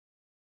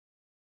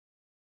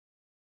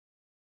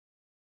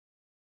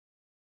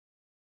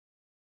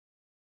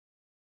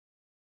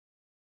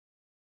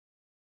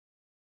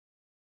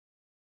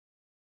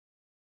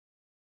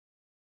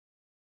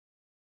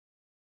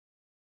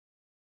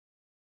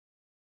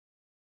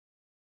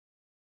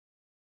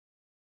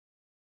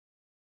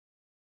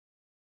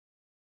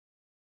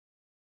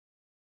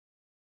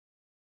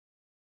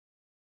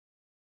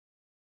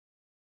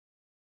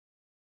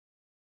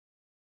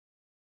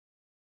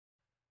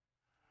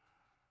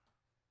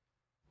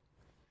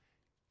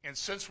And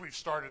since we've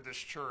started this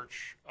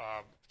church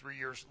 3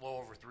 years, a little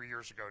over 3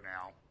 years ago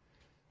now,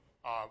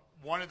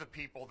 one of the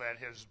people that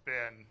has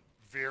been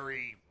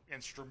very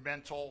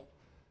instrumental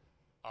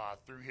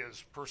through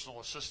his personal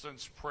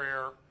assistance,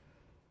 prayer,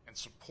 and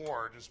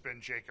support has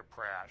been Jacob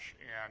Prasch.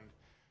 And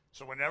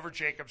so whenever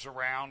Jacob's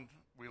around,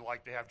 we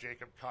like to have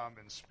Jacob come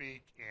and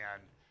speak.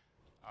 And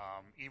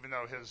even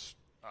though his,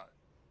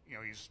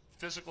 he's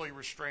physically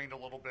restrained a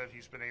little bit,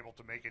 he's been able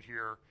to make it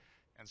here.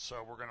 And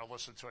so we're going to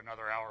listen to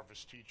another hour of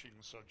his teaching.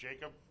 So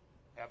Jacob,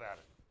 have at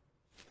it.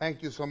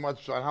 Thank you so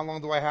much, John. How long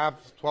do I have?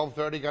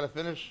 12:30, got to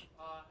finish?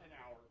 An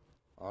hour.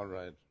 All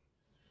right.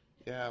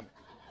 Yeah.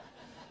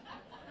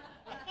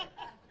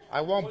 I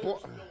won't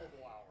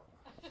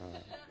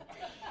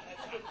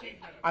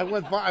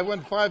I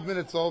went 5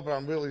 minutes over.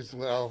 I'm really,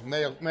 well,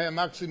 mea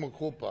maxima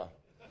culpa.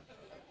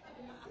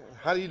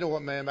 How do you know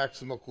what mea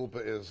maxima culpa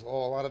is?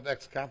 Oh, a lot of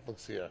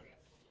ex-Catholics here.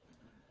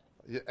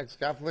 You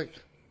ex-Catholic?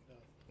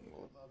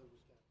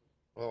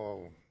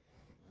 Oh,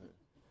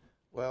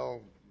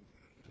 well,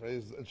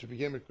 and she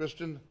became a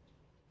Christian?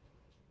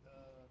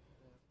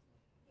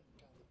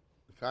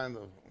 Kind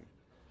of.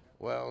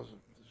 Well,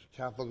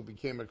 Catholic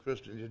became a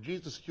Christian.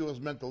 Jesus cures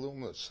mental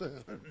illness.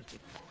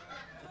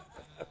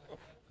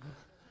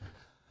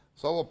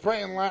 So we'll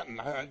pray in Latin.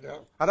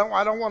 I don't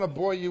want to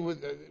bore you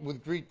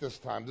with Greek this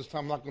time. This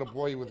time I'm not going to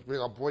bore you with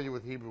Greek. I'll bore you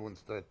with Hebrew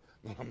instead.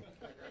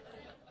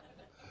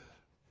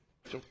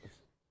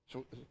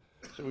 Should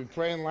we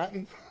pray in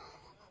Latin?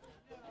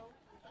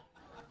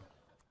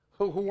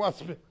 Who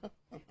wants me?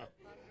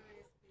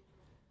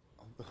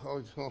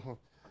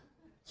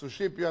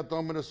 Suscipia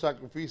Dominus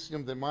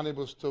sacrificium de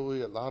manibus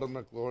tui, et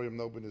laudum gloriam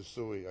nobilis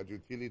sui, ad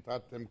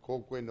utilitatem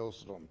quoque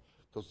nostrum,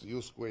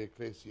 tostiusque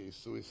ecclesiae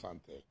sui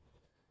sante.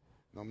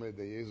 Nome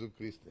de Jesu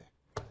Christe.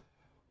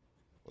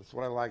 That's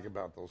what I like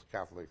about those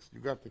Catholics.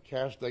 You got the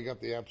cash, they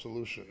got the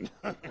absolution.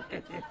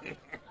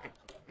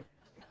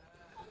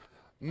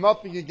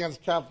 Nothing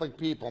against Catholic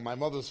people. My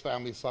mother's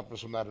family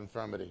suffers from that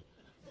infirmity.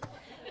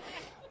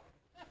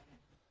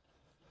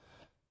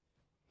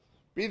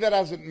 Be that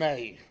as it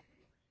may,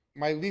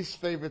 my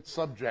least favorite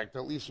subject,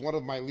 at least one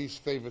of my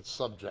least favorite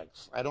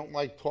subjects. I don't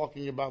like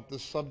talking about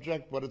this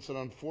subject, but it's an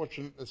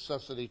unfortunate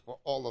necessity for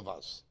all of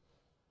us.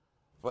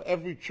 For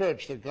every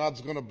church that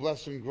God's going to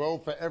bless and grow,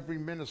 for every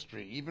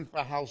ministry, even for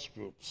house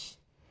groups.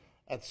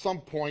 At some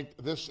point,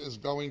 this is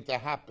going to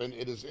happen.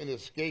 It is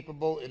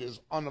inescapable. It is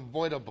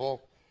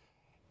unavoidable.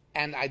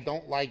 And I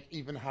don't like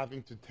even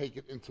having to take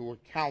it into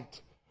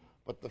account.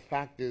 But the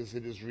fact is,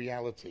 it is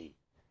reality.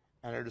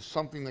 And it is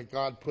something that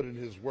God put in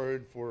his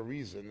word for a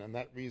reason, and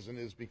that reason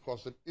is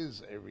because it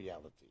is a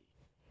reality.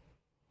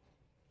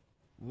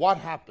 What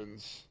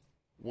happens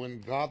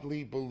when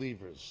godly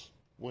believers,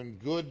 when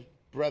good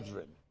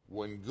brethren,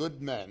 when good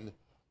men,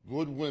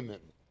 good women,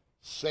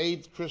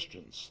 saved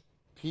Christians,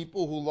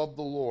 people who love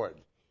the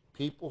Lord,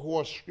 people who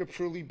are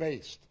scripturally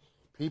based,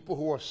 people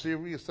who are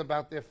serious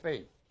about their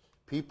faith,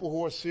 people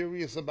who are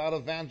serious about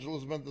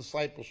evangelism and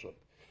discipleship,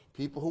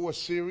 people who are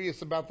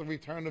serious about the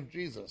return of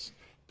Jesus,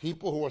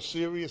 people who are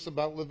serious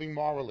about living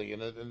morally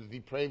in a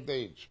depraved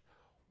age.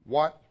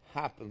 What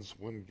happens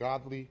when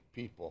godly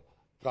people,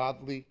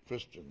 godly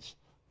Christians,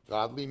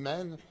 godly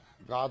men,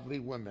 godly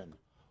women,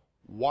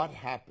 what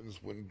happens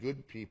when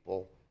good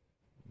people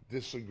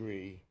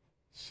disagree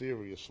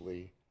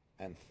seriously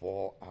and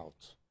fall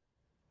out?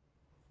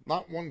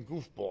 Not one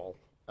goofball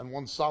and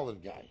one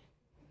solid guy.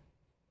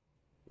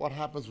 What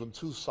happens when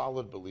two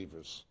solid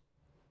believers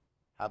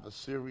have a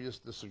serious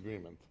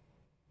disagreement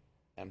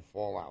and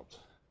fall out?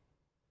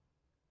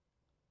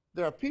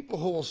 There are people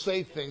who will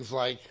say things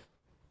like,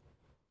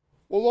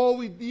 well, all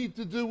we need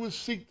to do is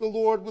seek the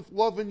Lord with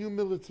love and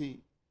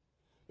humility.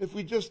 If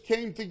we just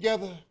came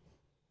together,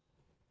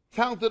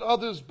 counted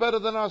others better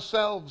than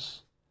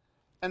ourselves,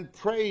 and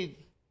prayed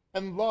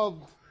and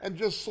loved and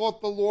just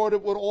sought the Lord,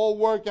 it would all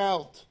work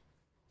out.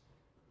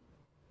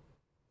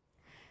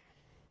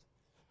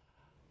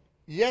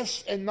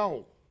 Yes and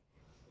no.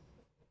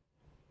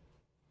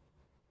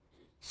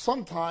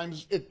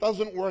 Sometimes it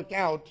doesn't work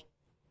out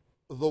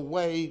the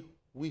way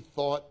we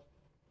thought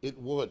it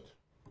would.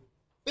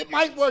 It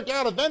might work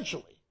out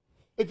eventually.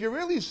 If you're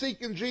really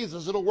seeking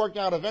Jesus, it'll work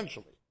out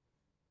eventually.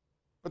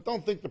 But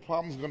don't think the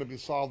problem's going to be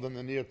solved in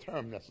the near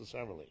term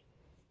necessarily.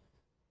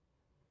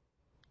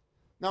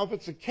 Now, if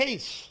it's a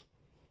case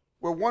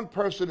where one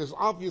person is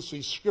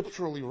obviously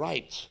scripturally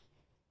right,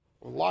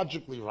 or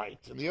logically right,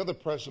 and the other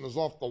person is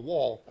off the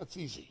wall, that's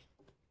easy.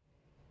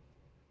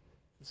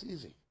 It's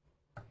easy.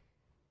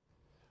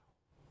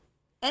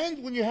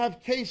 And when you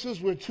have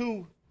cases where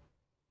two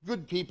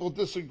good people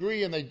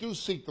disagree and they do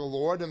seek the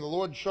Lord and the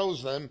Lord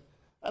shows them,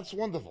 that's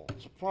wonderful.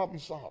 It's a problem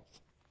solved.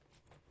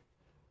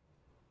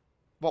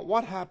 But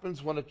what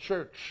happens when a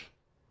church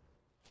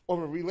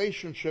or a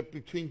relationship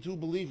between two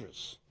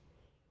believers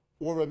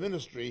or a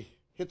ministry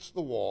hits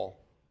the wall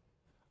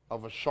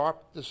of a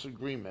sharp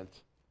disagreement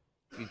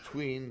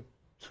between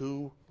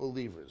two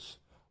believers,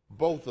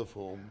 both of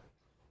whom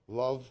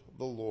love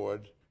the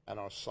Lord and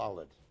are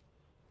solid?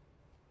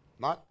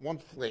 Not one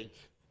flake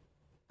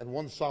and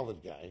one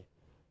solid guy,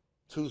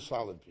 two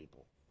solid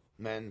people,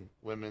 men,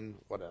 women,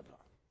 whatever.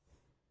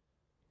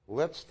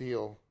 Let's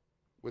deal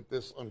with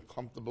this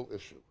uncomfortable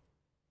issue.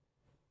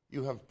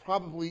 You have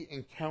probably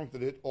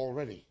encountered it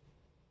already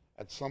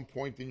at some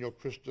point in your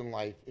Christian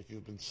life if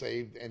you've been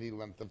saved any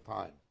length of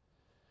time.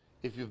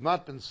 If you've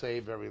not been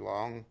saved very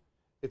long,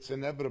 it's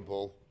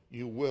inevitable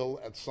you will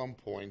at some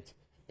point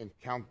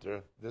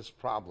encounter this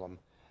problem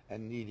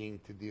and needing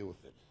to deal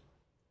with it.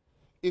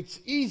 It's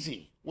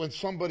easy when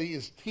somebody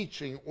is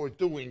teaching or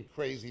doing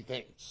crazy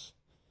things.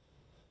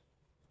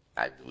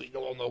 We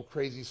all know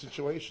crazy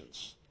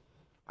situations.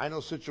 I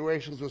know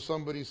situations where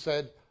somebody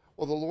said,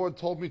 well, the Lord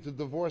told me to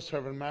divorce her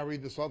and marry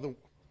this other.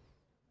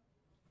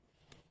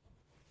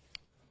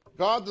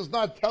 God does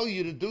not tell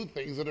you to do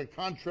things that are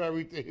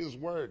contrary to His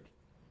word.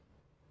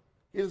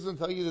 He doesn't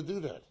tell you to do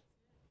that.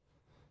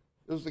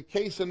 There was a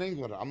case in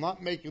England. I'm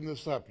not making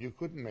this up. You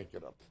couldn't make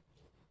it up.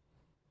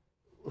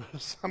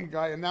 Some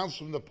guy announced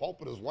from the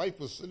pulpit, his wife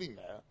was sitting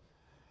there,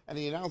 and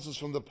he announces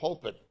from the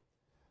pulpit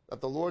that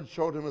the Lord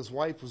showed him his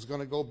wife was going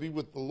to go be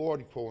with the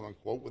Lord, quote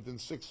unquote, within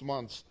 6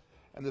 months,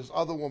 and this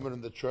other woman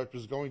in the church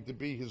was going to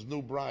be his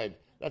new bride.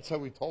 That's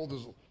how he told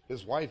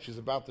his wife she's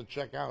about to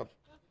check out.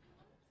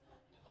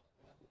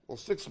 Well,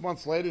 6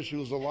 months later, she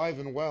was alive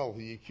and well.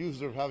 He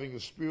accused her of having a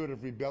spirit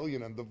of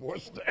rebellion and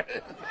divorced her.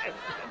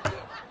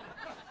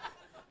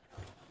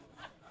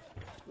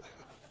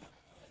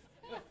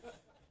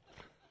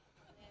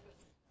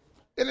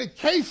 In a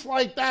case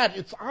like that,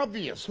 it's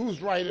obvious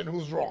who's right and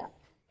who's wrong.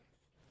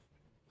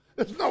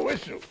 There's no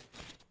issue.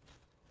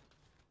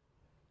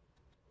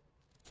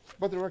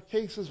 But there are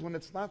cases when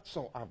it's not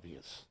so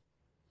obvious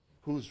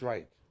who's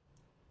right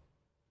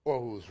or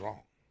who's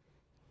wrong.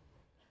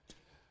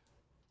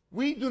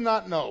 We do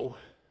not know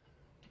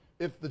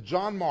if the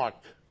John Mark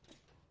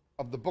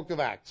of the book of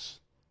Acts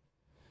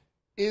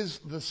is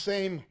the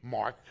same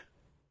Mark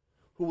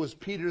who was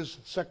Peter's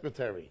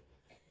secretary.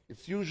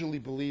 It's usually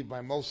believed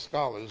by most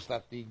scholars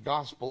that the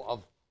Gospel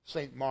of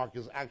St. Mark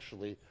is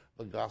actually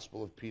the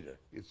Gospel of Peter.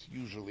 It's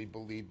usually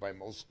believed by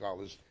most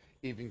scholars,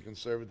 even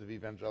conservative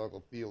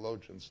evangelical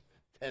theologians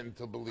tend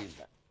to believe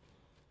that.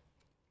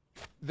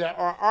 There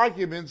are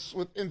arguments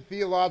within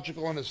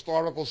theological and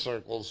historical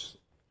circles.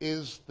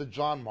 Is the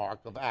John Mark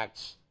of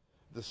Acts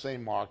the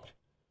same Mark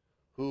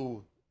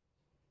who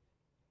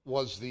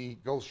was the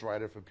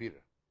ghostwriter for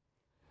Peter?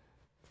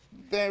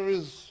 There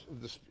is a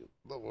dispute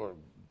or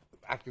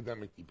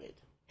academic debate.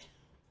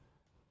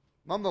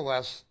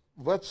 Nonetheless,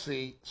 let's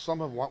see some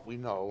of what we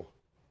know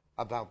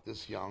about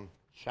this young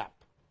chap.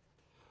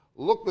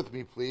 Look with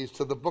me, please,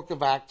 to the book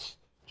of Acts,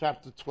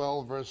 chapter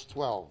 12, verse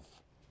 12.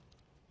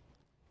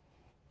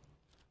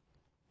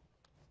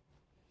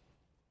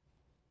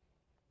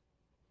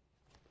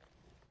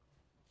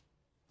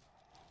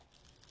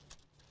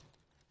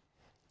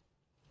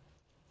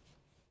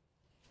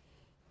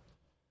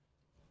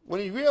 When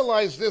he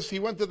realized this, he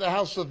went to the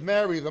house of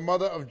Mary, the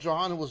mother of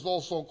John, who was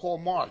also called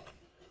Mark,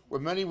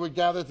 where many were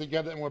gathered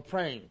together and were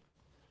praying.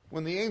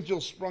 When the angel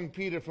sprung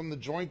Peter from the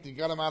joint and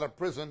got him out of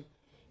prison,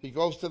 he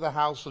goes to the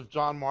house of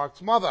John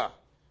Mark's mother.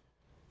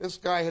 This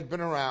guy had been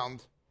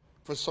around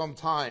for some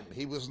time.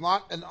 He was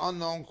not an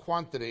unknown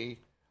quantity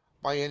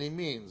by any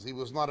means. He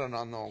was not an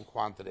unknown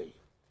quantity.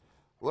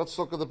 Let's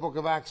look at the book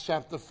of Acts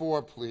chapter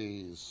 4,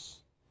 please.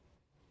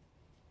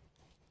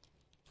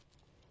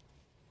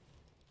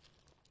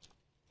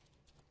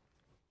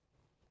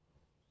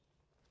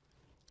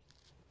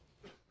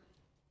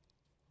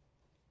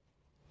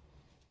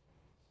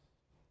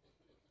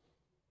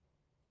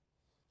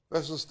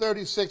 Verses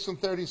 36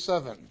 and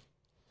 37.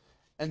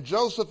 And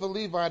Joseph, a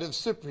Levite of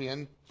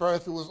Cyprian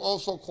birth, who was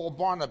also called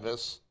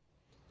Barnabas,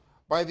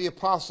 by the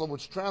apostle,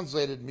 which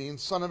translated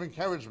means son of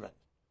encouragement.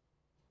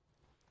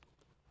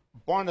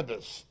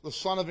 Barnabas, the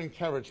son of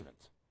encouragement.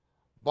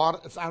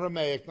 It's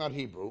Aramaic, not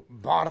Hebrew.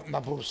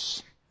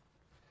 Barnabas.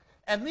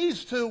 And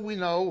these two, we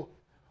know,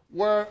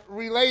 were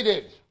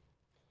related.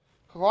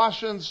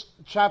 Colossians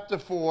chapter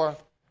 4,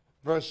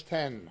 verse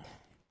 10.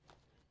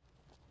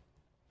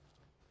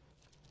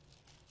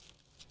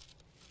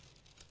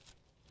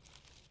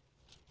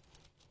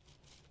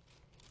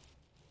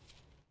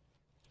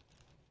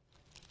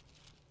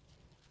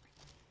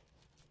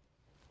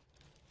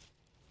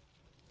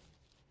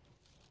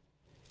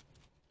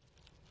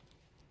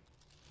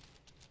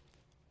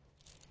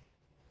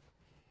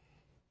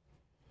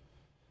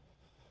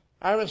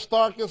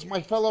 Aristarchus, my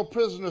fellow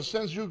prisoner,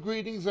 sends you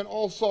greetings, and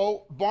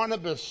also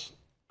Barnabas,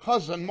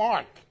 cousin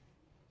Mark,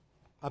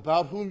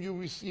 about whom you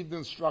received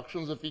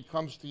instructions. If he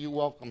comes to you,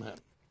 welcome him.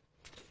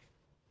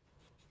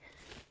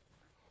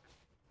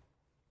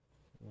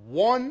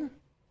 One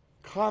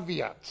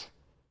caveat,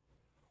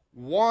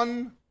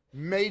 one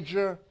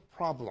major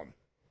problem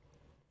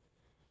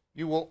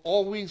you will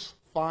always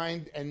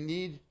find and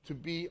need to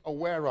be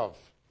aware of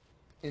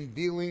in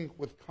dealing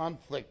with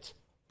conflict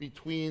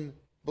between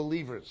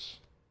believers.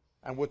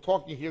 And we're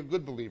talking here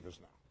good believers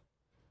now,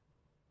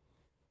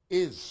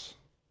 is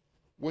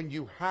when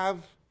you have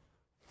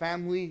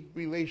family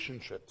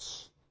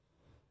relationships,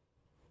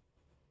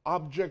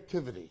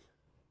 objectivity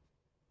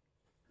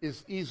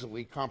is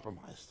easily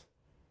compromised.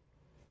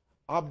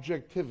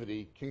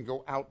 Objectivity can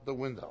go out the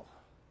window.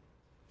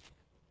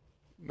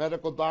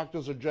 Medical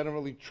doctors are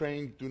generally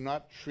trained, do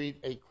not treat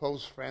a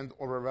close friend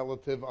or a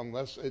relative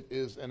unless it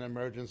is an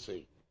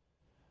emergency.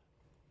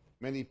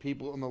 Many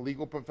people in the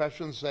legal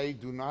profession say,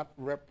 do not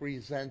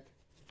represent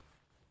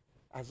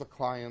as a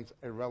client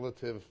a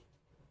relative,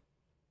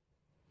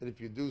 and if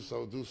you do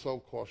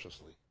so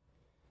cautiously.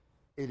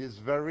 It is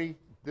very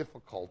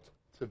difficult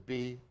to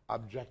be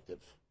objective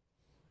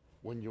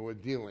when you are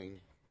dealing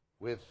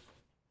with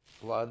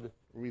blood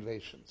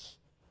relations,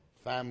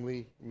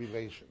 family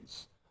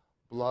relations.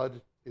 Blood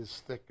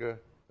is thicker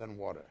than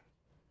water.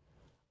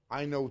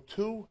 I know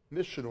two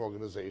mission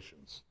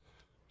organizations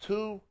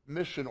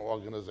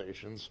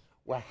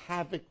where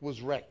havoc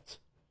was wreaked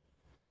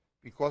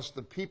because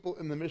the people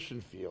in the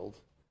mission field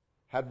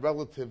had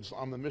relatives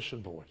on the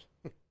mission board.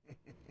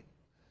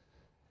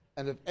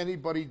 And if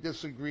anybody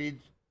disagreed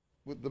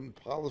with the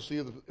policy,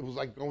 it was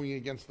like going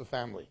against the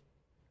family.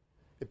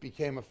 It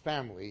became a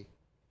family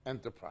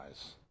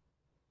enterprise.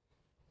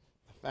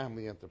 A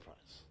family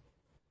enterprise.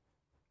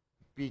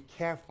 Be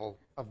careful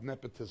of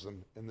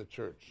nepotism in the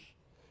church.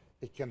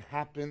 It can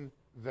happen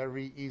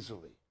very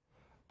easily.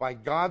 By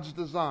God's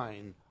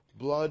design,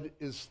 blood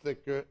is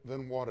thicker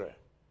than water.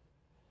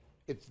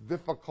 It's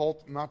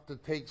difficult not to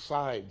take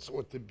sides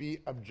or to be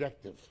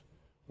objective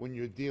when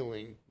you're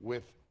dealing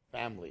with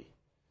family.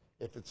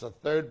 If it's a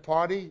third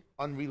party,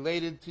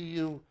 unrelated to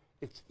you,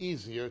 it's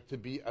easier to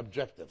be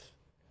objective.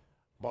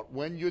 But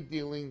when you're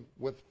dealing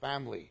with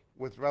family,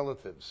 with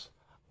relatives,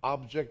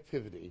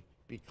 objectivity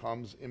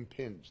becomes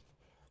impinged.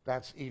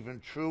 That's even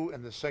true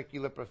in the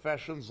secular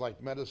professions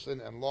like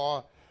medicine and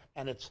law,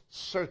 and it's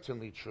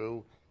certainly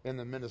true in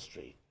the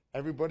ministry.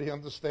 Everybody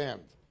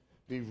understand.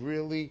 Be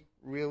really,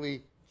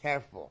 really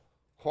careful,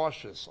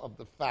 cautious of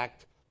the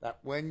fact that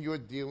when you're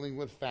dealing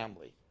with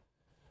family,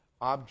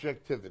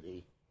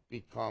 objectivity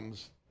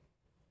becomes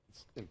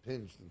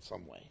impinged in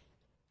some way.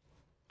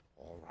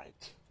 All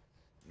right.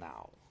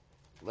 Now,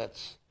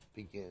 let's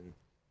begin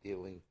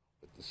dealing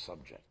with the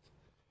subject.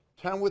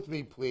 Turn with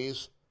me,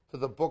 please, to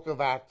the book of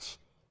Acts,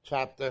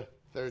 chapter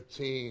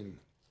 13.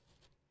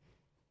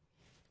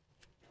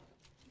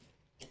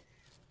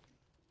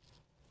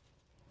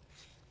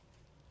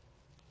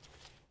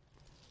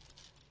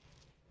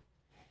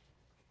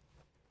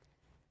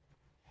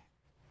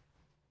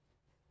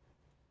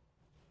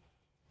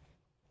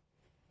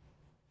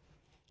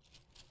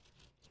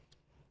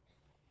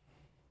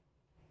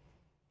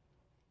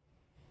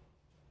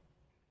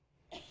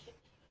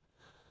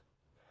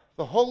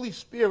 The Holy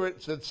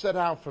Spirit said, set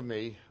out for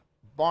me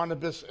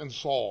Barnabas and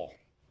Saul.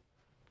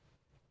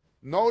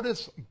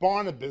 Notice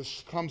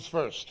Barnabas comes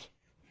first.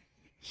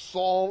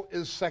 Saul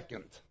is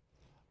second.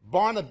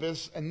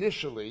 Barnabas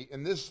initially,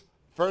 in this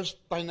first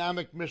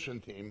dynamic mission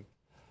team,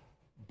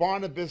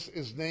 Barnabas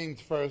is named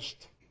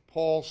first,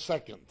 Paul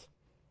second.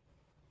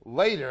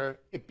 Later,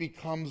 it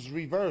becomes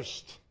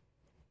reversed.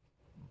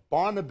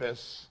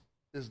 Barnabas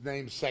is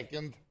named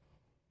second,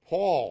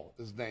 Paul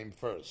is named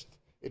first.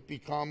 It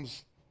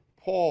becomes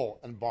Paul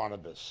and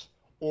Barnabas.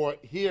 Or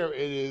here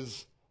it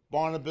is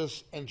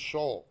Barnabas and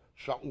Shaul.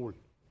 Okay.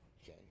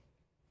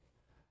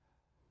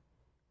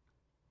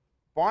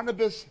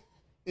 Barnabas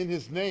in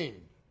his name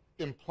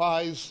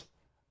implies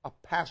a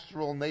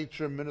pastoral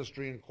nature,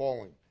 ministry, and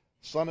calling.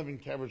 Son of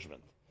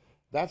encouragement.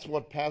 That's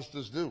what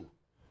pastors do.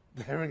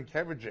 They're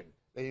encouraging.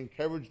 They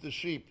encourage the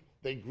sheep.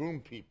 They groom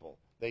people.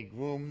 They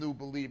groom new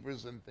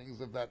believers and things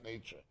of that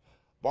nature.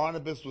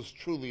 Barnabas was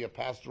truly a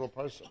pastoral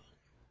person.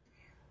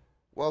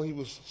 Well, he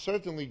was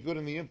certainly good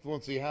in the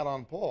influence he had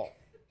on Paul.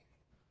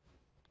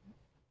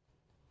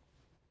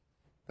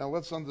 Now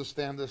let's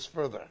understand this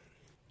further.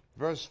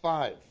 Verse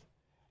 5.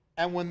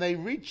 And when they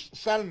reached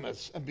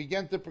Salamis and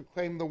began to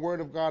proclaim the word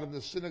of God in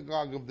the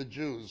synagogue of the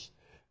Jews,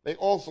 they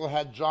also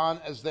had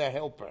John as their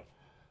helper.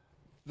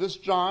 This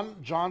John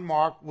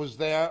Mark, was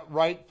there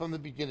right from the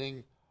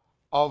beginning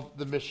of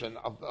the mission,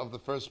 of the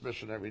first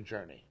missionary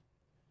journey.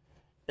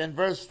 In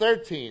verse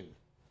 13,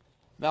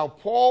 now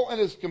Paul and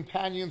his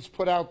companions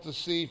put out to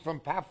sea from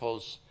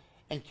Paphos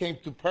and came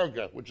to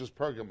Perga, which is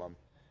Pergamum,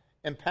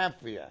 in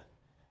Pamphylia.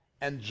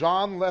 And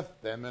John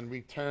left them and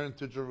returned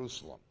to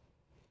Jerusalem.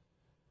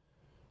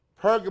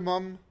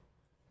 Pergamum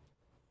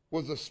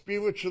was a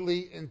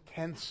spiritually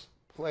intense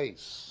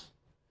place.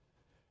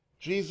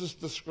 Jesus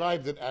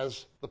described it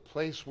as the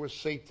place where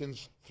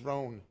Satan's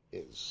throne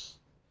is.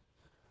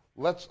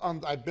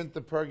 I've been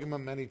to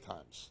Pergamum many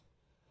times.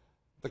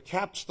 The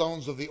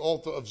capstones of the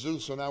altar of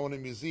Zeus are now in a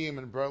museum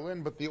in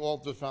Berlin, but the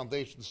altar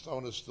foundation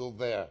stone is still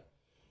there.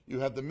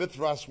 You have the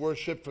Mithras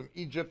worship from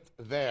Egypt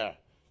there.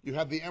 You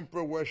have the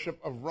emperor worship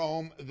of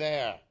Rome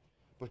there.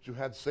 But you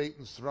had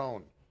Satan's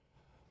throne.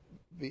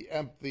 The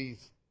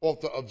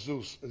altar of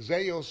Zeus.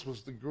 Zeus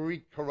was the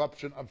Greek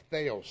corruption of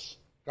Theos,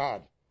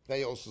 God.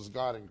 Theos is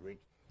God in Greek.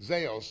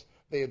 Zeus,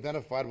 they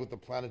identified with the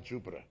planet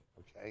Jupiter.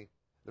 Okay?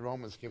 The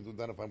Romans came to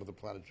identify with the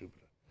planet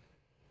Jupiter.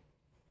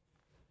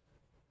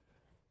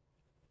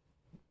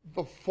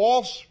 The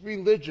false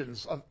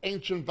religions of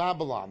ancient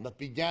Babylon that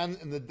began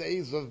in the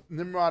days of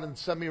Nimrod and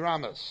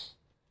Semiramis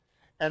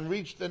and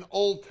reached an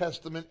Old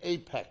Testament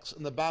apex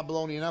in the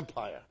Babylonian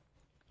Empire.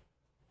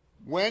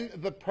 When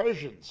the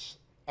Persians,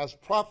 as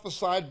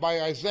prophesied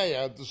by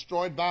Isaiah,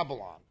 destroyed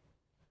Babylon,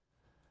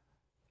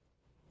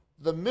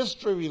 the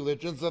mystery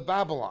religions of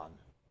Babylon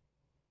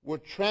were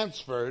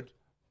transferred.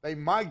 They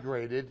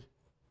migrated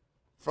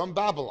from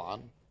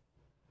Babylon.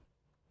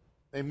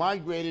 They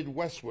migrated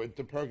westward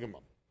to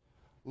Pergamum.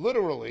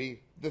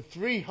 Literally, the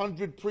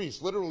 300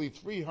 priests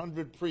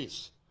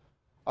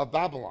of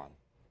Babylon,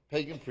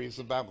 pagan priests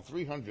of Babylon,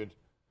 300,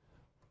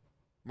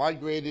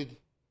 migrated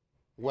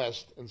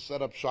west and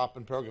set up shop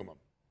in Pergamum.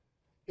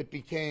 It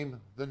became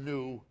the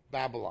new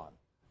Babylon.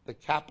 The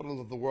capital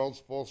of the world's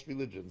false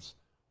religions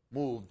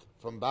moved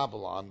from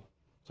Babylon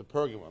to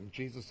Pergamum.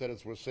 Jesus said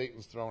it's where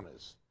Satan's throne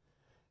is.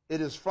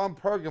 It is from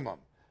Pergamum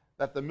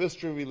that the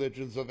mystery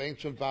religions of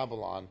ancient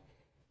Babylon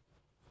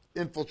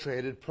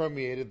infiltrated,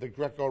 permeated the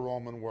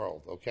Greco-Roman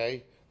world,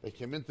 okay? They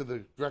came into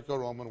the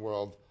Greco-Roman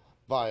world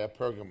via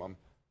Pergamum,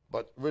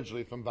 but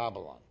originally from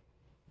Babylon.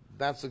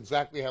 That's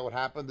exactly how it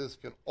happened. This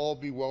can all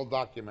be well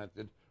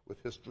documented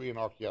with history and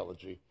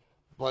archaeology,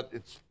 but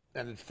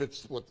it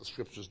fits what the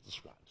scriptures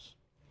describes.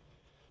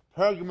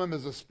 Pergamum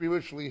is a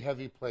spiritually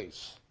heavy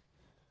place.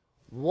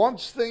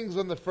 Once things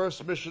on the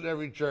first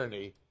missionary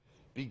journey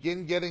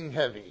begin getting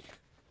heavy,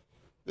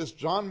 this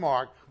John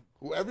Mark,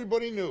 who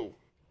everybody knew,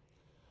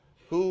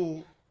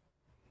 whose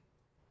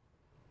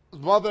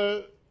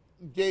mother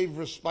gave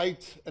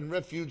respite and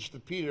refuge to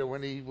Peter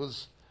when he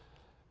was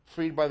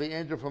freed by the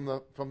angel from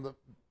the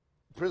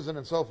prison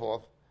and so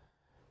forth,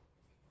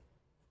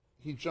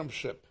 he jumps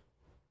ship.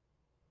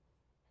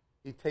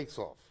 He takes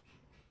off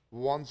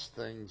once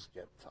things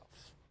get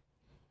tough.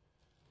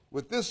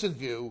 With this in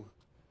view,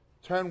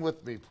 turn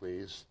with me,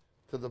 please,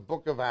 to the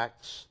book of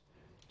Acts,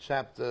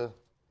 chapter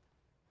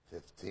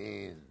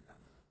 15.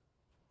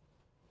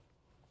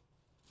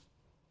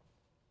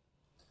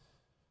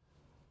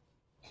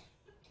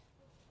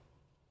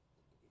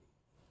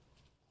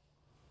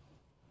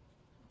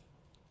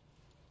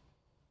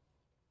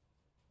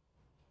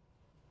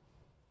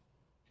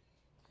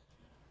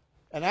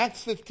 In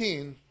Acts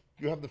 15,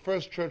 you have the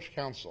first church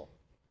council.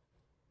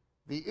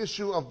 The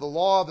issue of the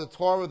law, the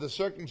Torah, the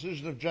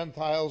circumcision of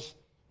Gentiles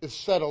is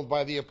settled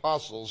by the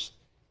apostles.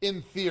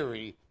 In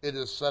theory, it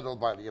is settled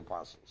by the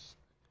apostles.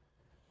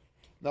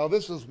 Now,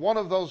 this is one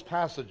of those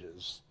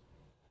passages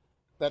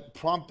that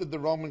prompted the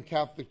Roman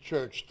Catholic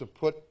Church to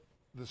put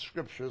the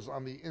scriptures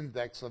on the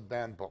index of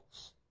banned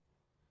books.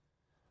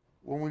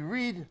 When we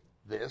read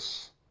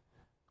this,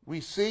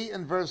 we see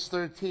in verse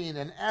 13,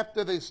 and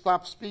after they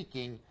stopped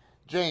speaking,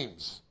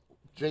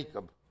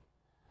 Jacob,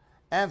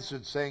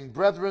 answered, saying,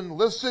 Brethren,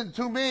 listen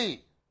to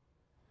me.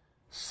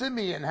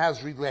 Simeon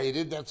has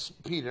related, that's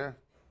Peter,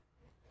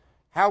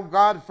 how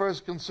God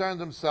first concerned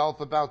himself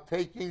about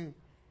taking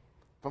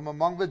from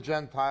among the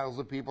Gentiles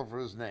the people for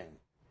his name.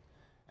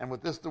 And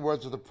with this the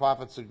words of the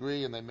prophets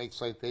agree, and they make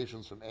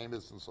citations from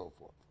Amos and so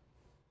forth.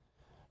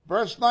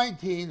 Verse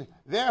 19,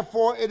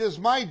 therefore it is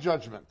my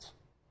judgment.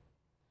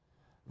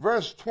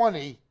 Verse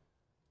 20,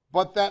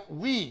 but that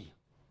we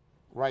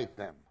write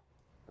them.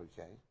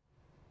 Okay.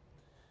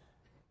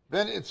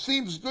 Then it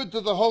seems good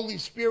to the Holy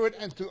Spirit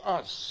and to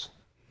us.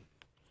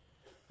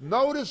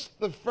 Notice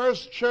the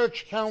first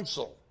church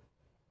council.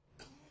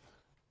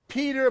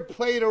 Peter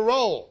played a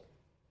role,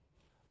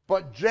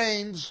 but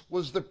James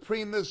was the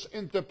primus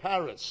inter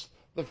pares,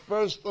 the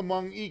first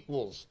among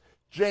equals.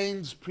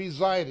 James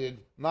presided,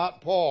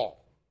 not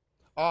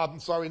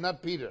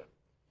not Peter.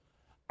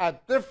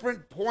 At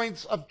different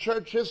points of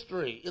church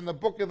history in the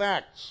book of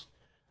Acts,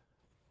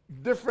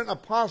 different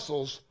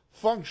apostles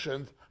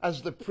functioned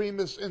as the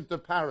primus inter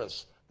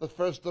pares, the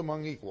first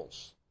among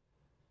equals.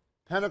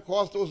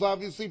 Pentecost was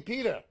obviously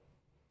Peter.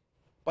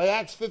 By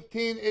Acts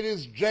 15, it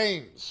is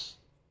James.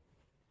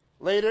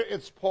 Later,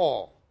 it's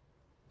Paul.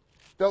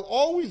 There'll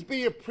always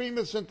be a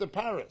primus inter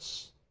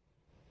pares.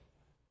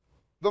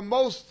 The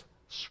most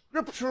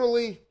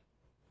scripturally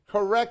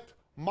correct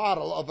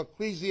model of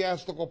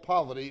ecclesiastical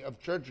polity, of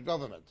church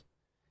government,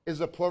 is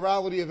a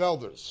plurality of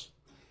elders.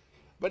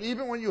 But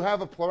even when you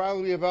have a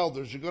plurality of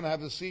elders, you're going to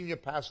have a senior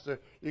pastor,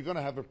 you're going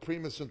to have a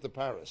primus inter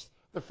pares,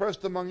 the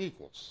first among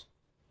equals,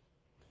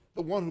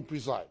 the one who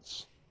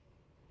presides.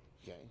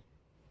 Okay?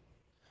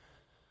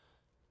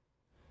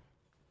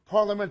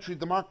 Parliamentary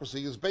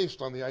democracy is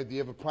based on the idea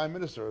of a prime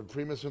minister, a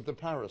primus inter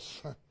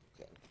pares.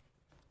 Okay.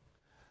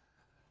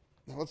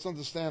 Now let's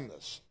understand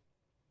this.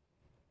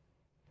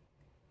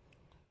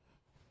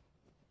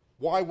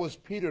 Why was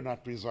Peter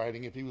not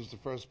presiding if he was the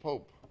first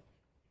pope?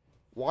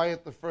 Why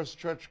at the first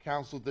church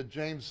council did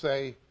James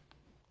say,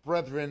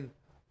 Brethren,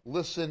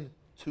 listen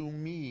to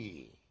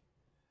me?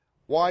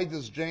 Why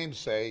does James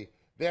say,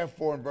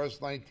 therefore in verse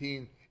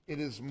 19, it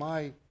is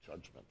my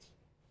judgment?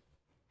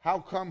 How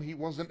come he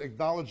wasn't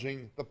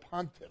acknowledging the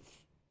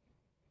pontiff?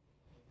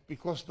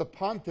 Because the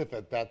pontiff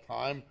at that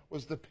time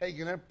was the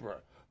pagan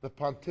emperor, the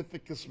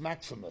Pontificus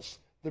Maximus,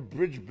 the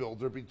bridge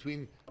builder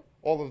between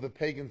all of the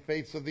pagan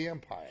faiths of the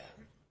empire.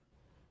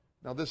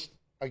 Now this,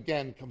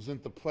 again, comes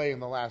into play in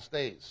the last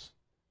days.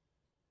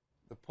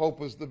 The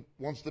Pope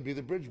wants to be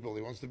the bridge builder.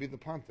 He wants to be the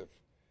pontiff.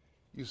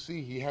 You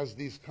see, he has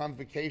these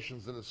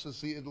convocations in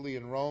Assisi, Italy,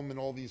 and Rome, and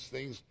all these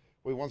things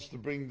where he wants to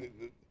bring the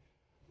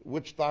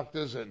witch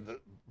doctors and the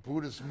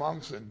Buddhist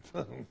monks and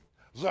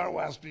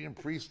Zoroastrian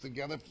priests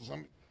together for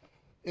some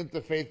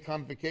interfaith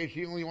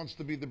convocation. He only wants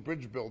to be the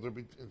bridge builder.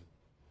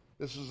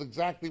 This is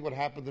exactly what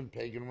happened in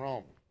pagan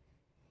Rome.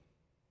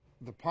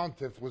 The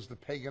pontiff was the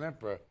pagan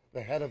emperor,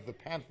 the head of the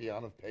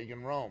pantheon of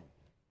pagan Rome.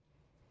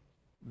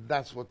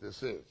 That's what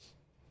this is.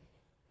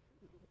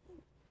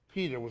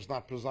 Peter was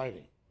not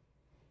presiding.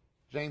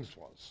 James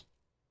was.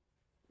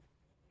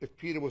 If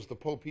Peter was the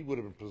Pope, he would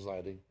have been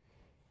presiding.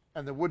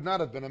 And there would not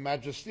have been a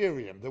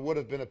magisterium. There would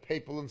have been a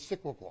papal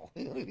encyclical.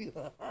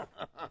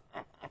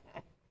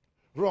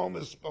 Rome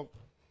is spoke.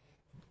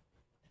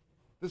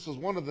 This is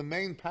one of the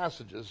main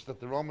passages that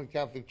the Roman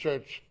Catholic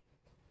Church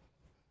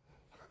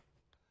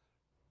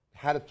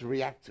had to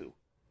react to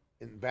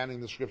in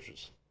banning the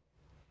scriptures.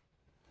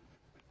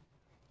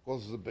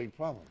 Causes a big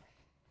problem.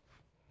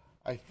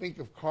 I think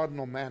of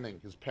Cardinal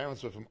Manning. His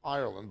parents were from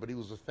Ireland, but he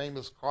was a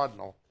famous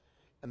cardinal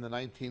in the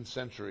 19th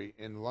century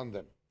in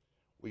London,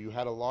 where you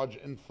had a large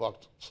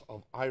influx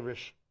of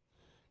Irish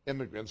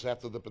immigrants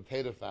after the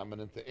potato famine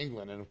into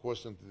England and, of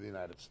course, into the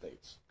United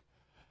States.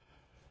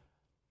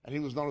 And he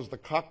was known as the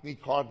Cockney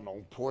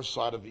Cardinal, poor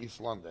side of East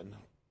London.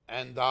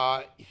 And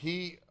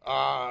he,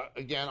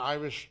 again,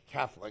 Irish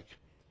Catholic.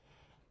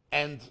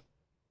 And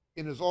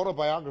in his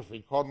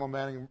autobiography, Cardinal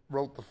Manning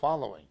wrote the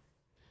following.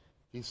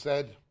 He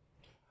said,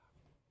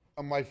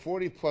 in my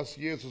 40-plus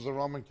years as a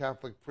Roman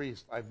Catholic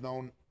priest, I've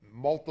known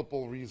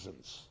multiple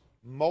reasons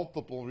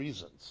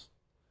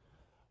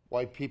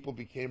why people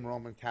became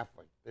Roman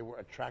Catholic. They were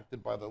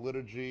attracted by the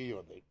liturgy,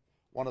 or they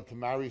wanted to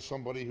marry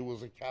somebody who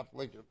was a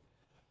Catholic.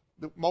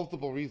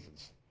 Multiple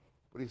reasons.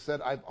 But he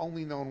said, I've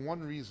only known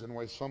one reason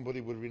why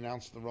somebody would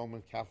renounce the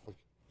Roman Catholic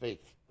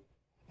faith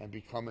and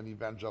become an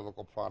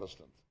evangelical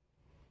Protestant.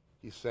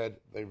 He said,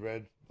 they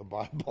read the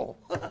Bible.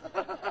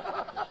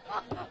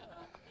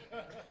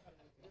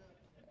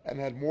 And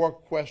had more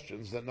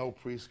questions that no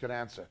priest could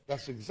answer.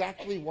 That's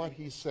exactly what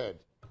he said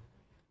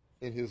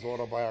in his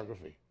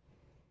autobiography.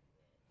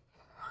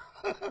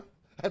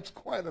 That's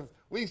at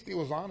least he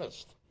was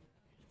honest.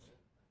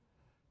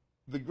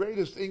 The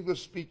greatest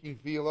English-speaking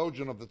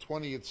theologian of the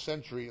 20th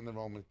century in the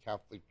Roman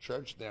Catholic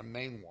Church, their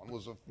main one,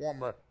 was a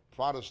former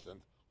Protestant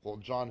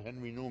called John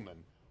Henry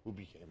Newman, who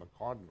became a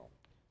cardinal.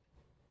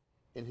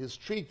 In his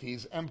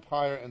treatise,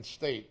 Empire and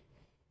State,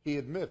 he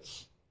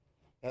admits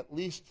at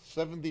least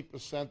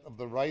 70% of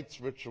the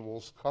rites,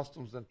 rituals,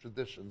 customs, and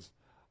traditions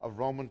of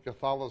Roman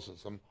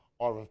Catholicism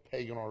are of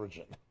pagan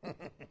origin.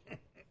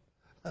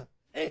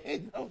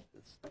 Hey,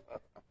 notice.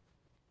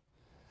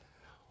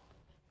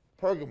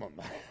 Pergamum.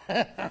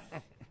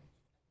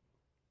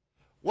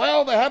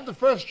 Well, they have the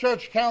First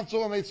Church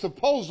Council, and they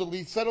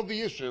supposedly settled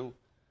the issue,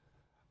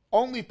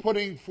 only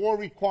putting 4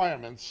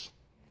 requirements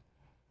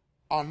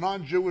on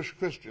non-Jewish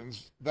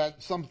Christians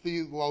that some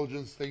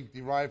theologians think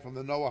derive from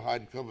the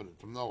Noahide covenant,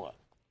 from Noah.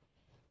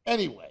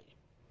 Anyway,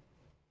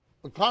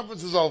 the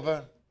conference is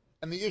over,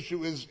 and the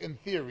issue is, in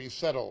theory,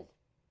 settled.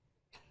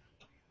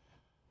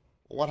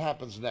 What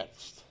happens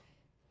next?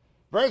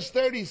 Verse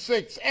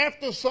 36,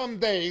 after some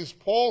days,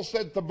 Paul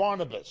said to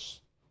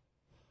Barnabas,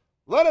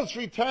 let us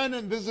return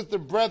and visit the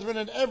brethren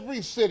in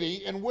every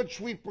city in which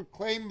we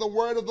proclaim the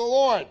word of the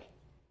Lord,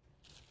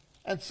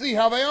 and see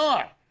how they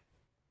are.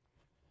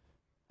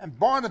 And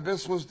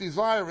Barnabas was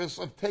desirous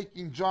of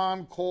taking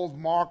John, called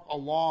Mark,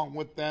 along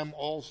with them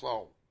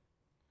also.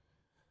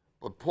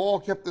 But Paul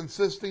kept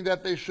insisting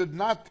that they should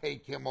not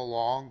take him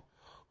along,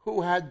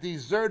 who had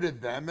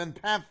deserted them in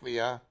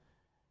Pamphylia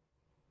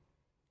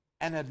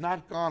and had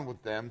not gone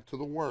with them to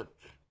the work.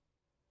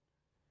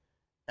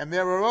 And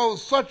there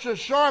arose such a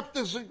sharp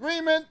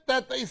disagreement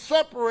that they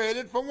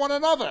separated from one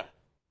another.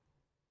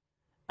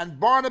 And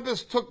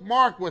Barnabas took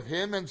Mark with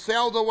him and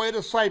sailed away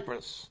to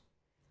Cyprus.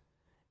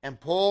 And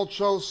Paul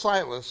chose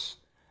Silas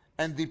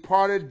and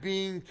departed,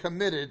 being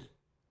committed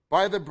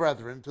by the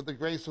brethren to the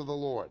grace of the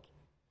Lord.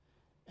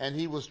 And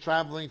he was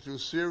traveling through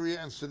Syria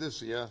and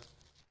Cilicia,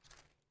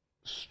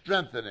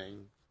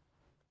 strengthening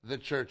the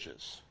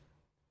churches.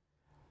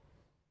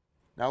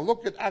 Now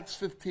look at Acts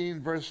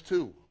 15, verse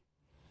 2.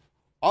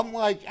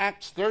 Unlike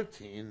Acts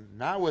 13,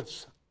 now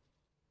it's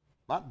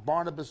not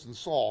Barnabas and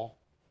Saul,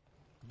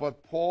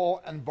 but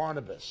Paul and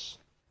Barnabas.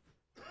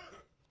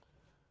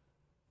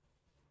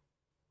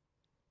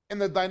 In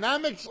the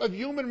dynamics of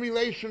human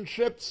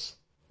relationships,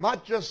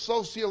 not just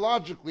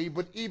sociologically,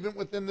 but even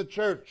within the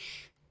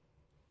church,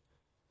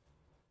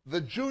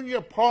 the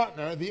junior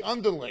partner, the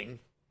underling,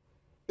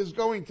 is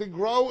going to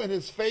grow in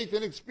his faith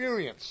and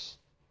experience.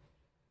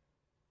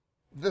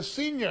 The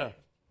senior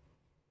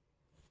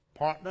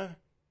partner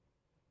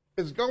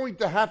is going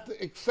to have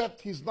to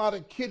accept he's not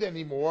a kid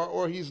anymore,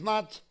 or he's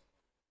not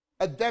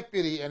a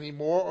deputy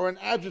anymore, or an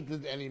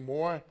adjutant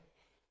anymore.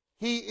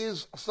 He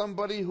is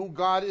somebody who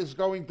God is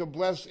going to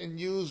bless and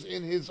use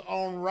in his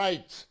own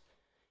right.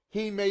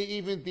 He may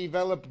even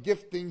develop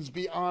giftings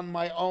beyond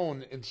my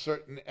own in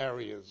certain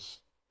areas.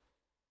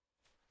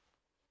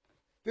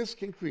 This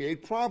can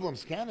create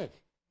problems, can it?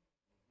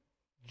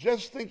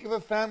 Just think of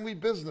a family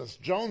business,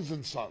 Jones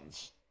and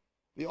Sons.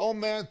 The old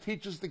man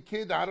teaches the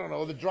kid, I don't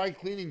know, the dry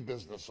cleaning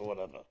business or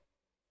whatever.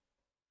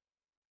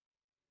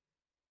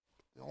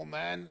 The old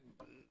man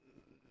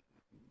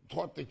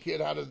taught the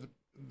kid how to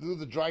do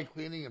the dry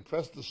cleaning and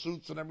press the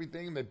suits and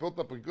everything, and they built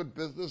up a good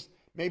business.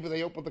 Maybe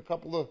they opened a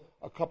couple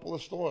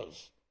of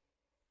stores.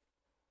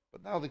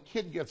 But now the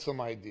kid gets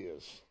some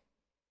ideas.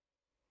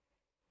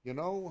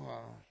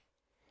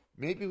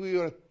 Maybe we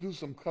ought to do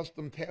some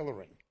custom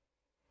tailoring.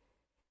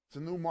 It's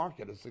a new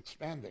market. It's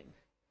expanding.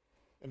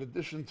 In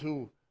addition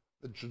to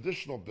the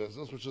traditional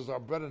business, which is our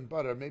bread and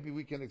butter, maybe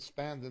we can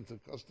expand into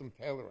custom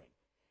tailoring.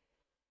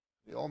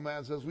 The old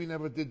man says, we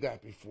never did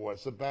that before.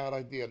 It's a bad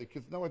idea. The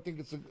kids, no, I think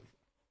it's a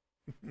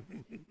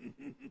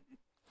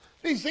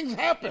These things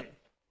happen.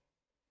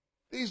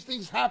 These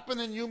things happen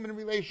in human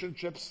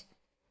relationships.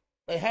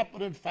 They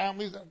happen in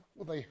families.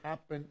 Well, they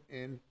happen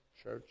in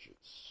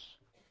churches.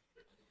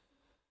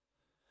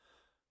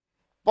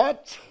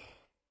 But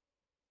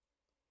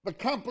the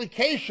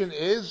complication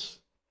is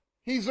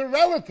he's a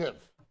relative.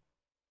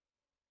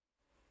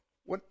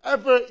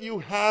 Whenever you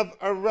have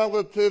a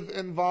relative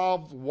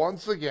involved,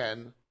 once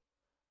again,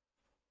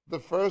 the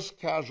first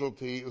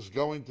casualty is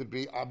going to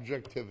be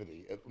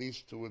objectivity, at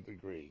least to a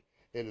degree.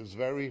 It is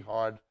very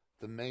hard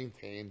to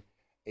maintain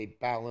a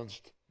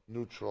balanced,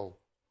 neutral,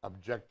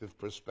 objective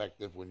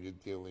perspective when you're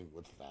dealing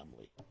with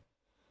family.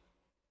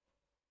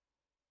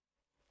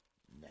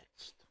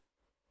 Next.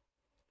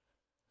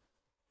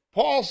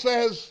 Paul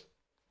says,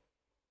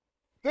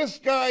 this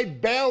guy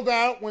bailed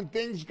out when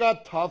things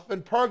got tough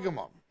in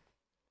Pergamum.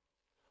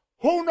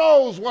 Who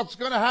knows what's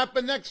going to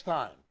happen next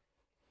time?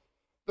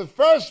 The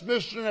first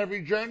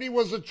missionary journey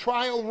was a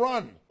trial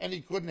run, and he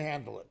couldn't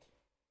handle it.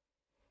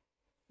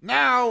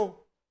 Now,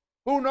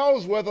 who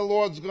knows where the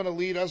Lord's going to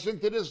lead us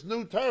into this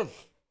new turf?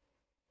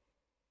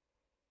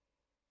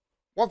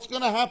 What's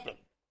going to happen?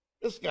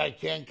 This guy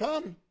can't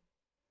come.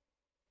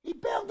 He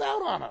bailed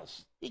out on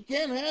us. He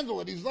can't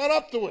handle it. He's not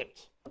up to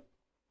it.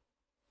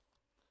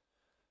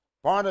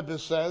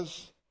 Barnabas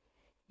says,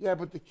 yeah,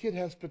 but the kid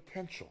has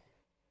potential.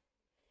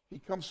 He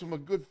comes from a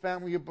good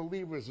family of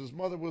believers. His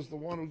mother was the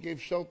one who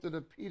gave shelter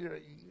to Peter.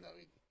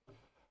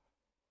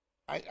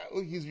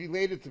 He's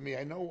related to me.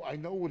 I know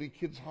what a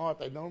kid's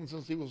heart. I know him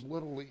since he was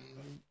little.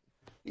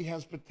 He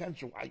has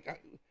potential.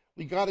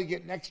 We got to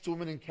get next to him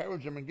and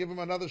encourage him and give him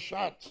another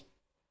shot.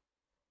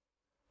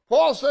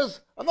 Paul says,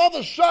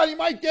 another shot, he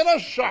might get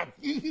us shot.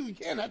 You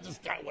can't have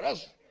this guy with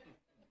us.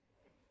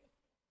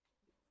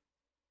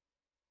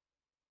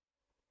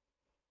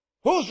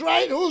 Who's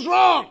right? Who's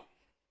wrong?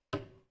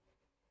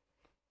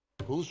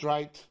 Who's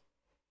right?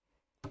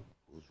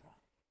 Who's wrong?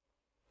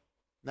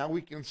 Now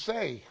we can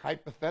say,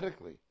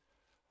 hypothetically,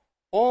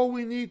 all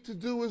we need to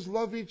do is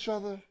love each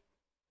other,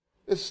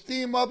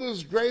 esteem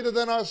others greater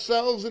than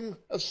ourselves in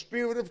a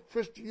spirit of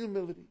Christian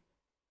humility.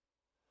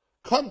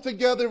 Come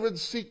together and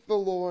seek the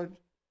Lord,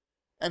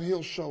 and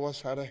he'll show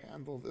us how to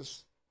handle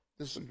this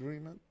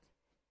disagreement.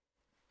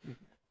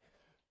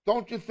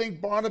 Don't you think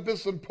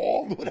Barnabas and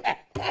Paul knew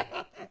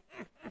that?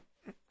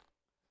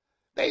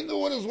 They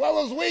knew it as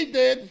well as we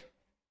did.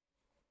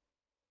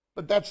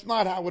 But that's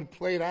not how it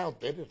played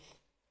out, did it?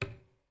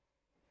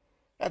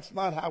 That's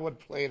not how it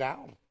played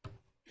out.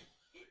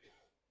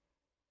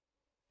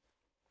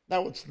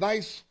 Now, it's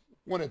nice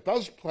when it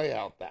does play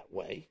out that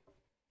way,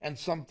 and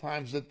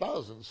sometimes it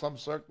does. In some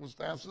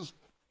circumstances,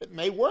 it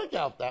may work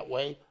out that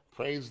way.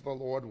 Praise the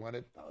Lord when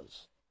it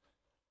does.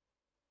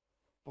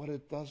 But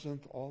it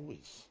doesn't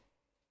always.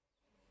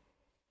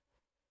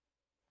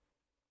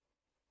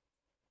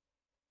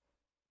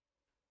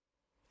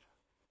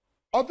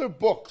 Other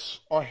books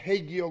are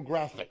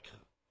hagiographic.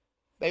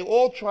 They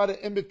all try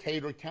to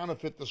imitate or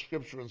counterfeit the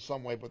scripture in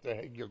some way, but they're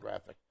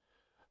hagiographic.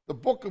 The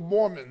Book of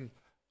Mormon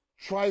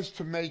tries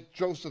to make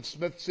Joseph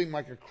Smith seem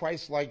like a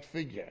Christ-like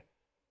figure.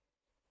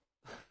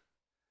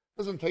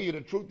 Doesn't tell you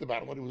the truth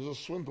about him, but he was a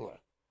swindler.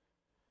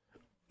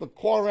 The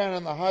Quran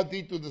and the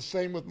Hadith do the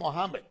same with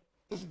Muhammad.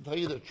 Doesn't tell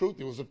you the truth,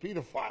 he was a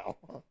pedophile.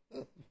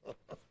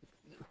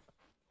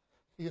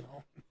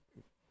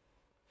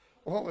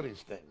 All of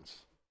these things.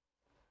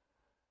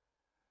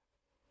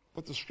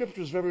 But the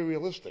scripture is very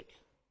realistic.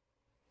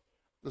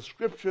 The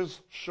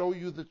scriptures show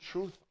you the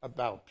truth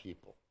about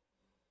people.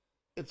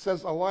 It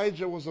says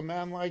Elijah was a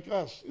man like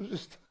us. He was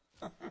just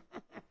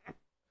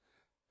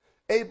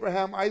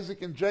Abraham,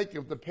 Isaac, and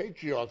Jacob, the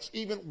patriarchs,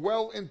 even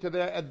well into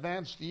their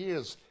advanced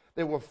years,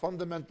 there were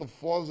fundamental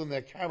flaws in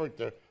their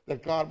character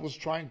that God was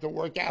trying to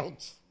work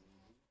out.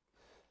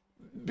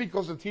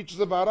 Because it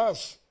teaches about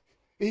us.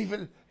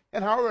 Even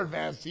in our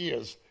advanced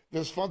years,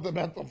 there's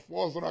fundamental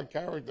flaws in our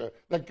character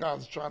that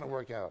God's trying to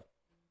work out.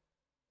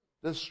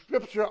 The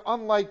scripture,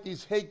 unlike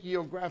these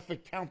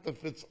hagiographic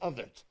counterfeits of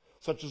it,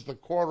 such as the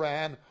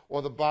Quran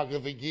or the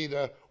Bhagavad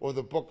Gita or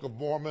the Book of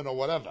Mormon or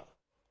whatever,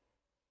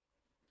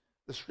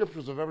 The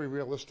scriptures are very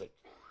realistic.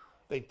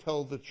 They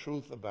tell the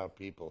truth about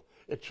people.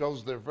 It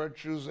shows their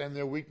virtues and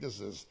their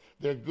weaknesses,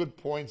 their good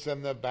points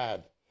and their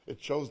bad.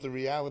 It shows the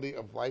reality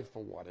of life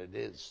for what it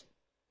is.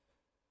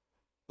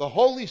 The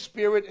Holy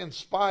Spirit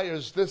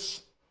inspires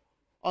this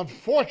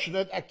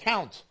unfortunate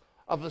account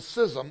of a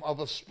schism,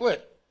 of a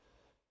split,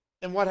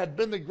 in what had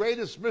been the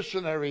greatest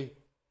missionary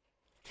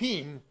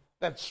team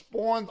that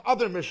spawned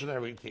other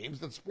missionary teams,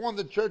 that spawned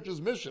the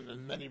church's mission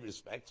in many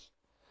respects,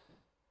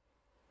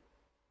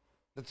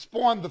 that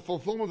spawned the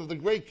fulfillment of the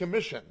Great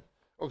Commission,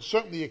 or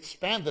certainly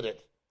expanded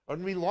it, or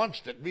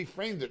relaunched it,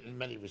 reframed it in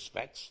many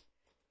respects.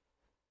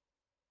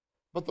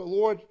 But the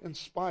Lord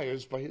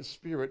inspires by His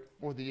Spirit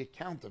for the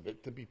account of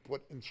it to be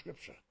put in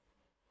Scripture.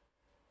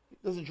 He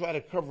doesn't try to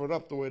cover it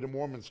up the way the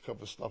Mormons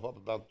cover stuff up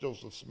about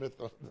Joseph Smith,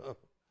 or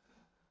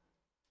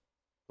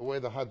the way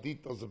the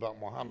Hadith does about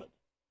Muhammad.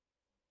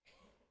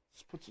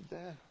 Just puts it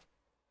there.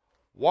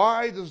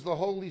 Why does the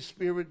Holy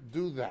Spirit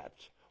do that?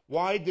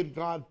 Why did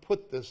God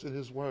put this in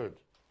His Word?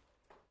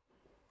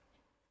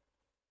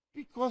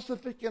 Because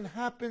if it can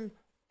happen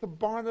to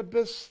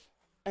Barnabas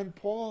and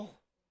Paul,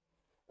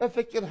 if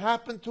it can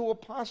happen to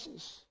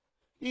apostles,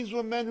 these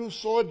were men who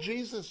saw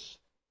Jesus.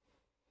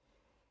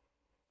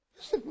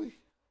 Physically,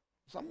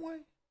 some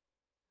way.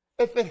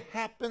 If it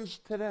happens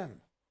to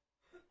them,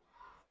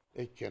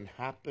 it can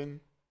happen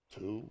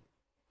to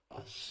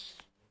us.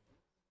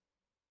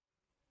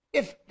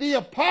 If the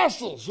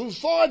apostles who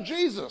saw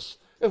Jesus,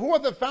 who are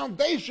the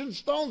foundation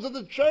stones of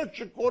the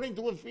church according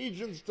to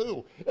Ephesians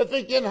 2, if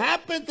it can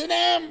happen to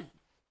them,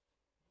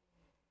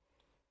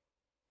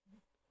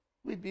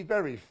 we'd be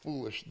very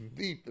foolish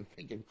indeed to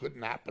think it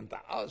couldn't happen to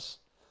us.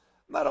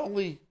 Not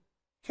only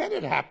can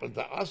it happen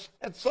to us,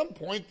 at some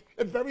point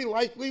it very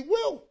likely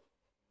will.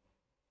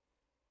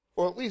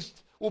 Or at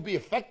least we'll be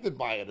affected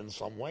by it in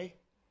some way.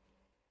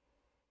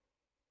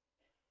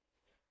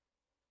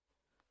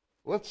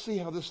 Let's see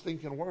how this thing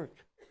can work.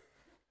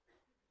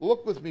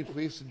 Look with me,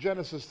 please, to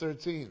Genesis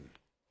 13.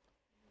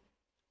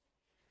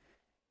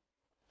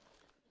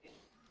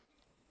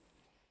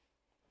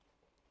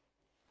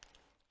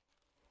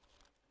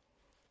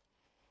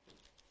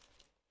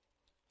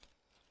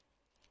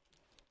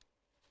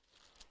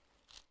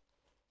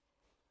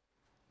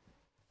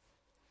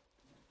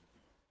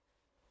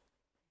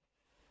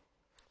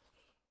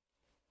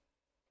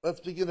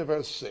 Let's begin at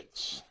verse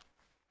 6.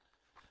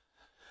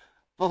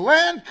 The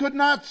land could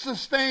not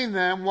sustain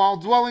them while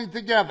dwelling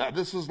together.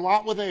 This is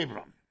Lot with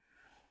Abram.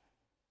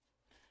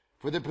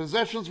 For their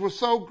possessions were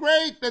so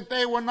great that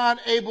they were not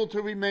able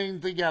to remain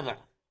together.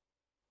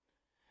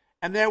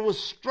 And there was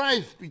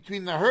strife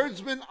between the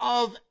herdsmen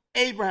of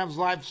Abraham's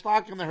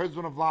livestock and the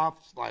herdsmen of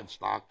Lot's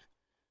livestock.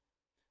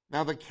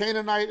 Now the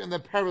Canaanite and the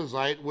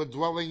Perizzite were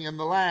dwelling in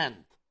the land.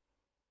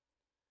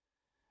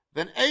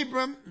 Then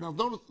Abram, now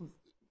notice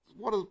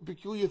what a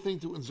peculiar thing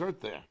to insert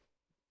there,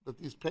 that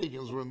these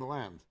pagans were in the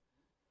land.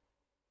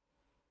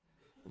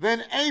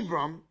 Then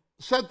Abram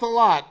said to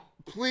Lot,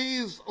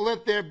 please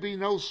let there be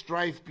no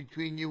strife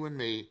between you and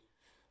me,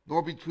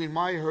 nor between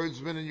my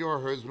herdsmen and your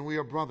herdsmen. We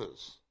are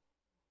brothers.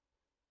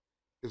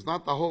 Is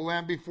not the whole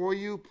land before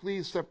you?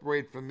 Please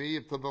separate from me.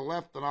 If to the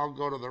left, then I'll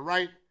go to the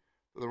right.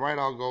 To the right,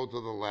 I'll go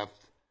to the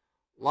left.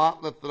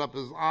 Lot lifted up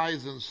his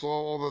eyes and saw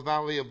all the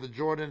valley of the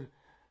Jordan,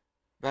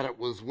 that it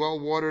was well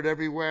watered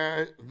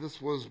everywhere. This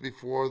was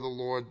before the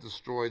Lord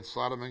destroyed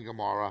Sodom and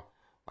Gomorrah,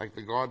 like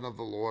the garden of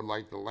the Lord,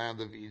 like the land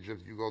of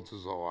Egypt. You go to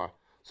Zoar.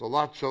 So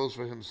Lot chose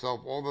for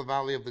himself all the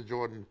valley of the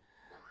Jordan,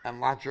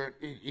 and Lot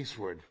journeyed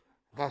eastward.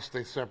 Thus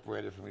they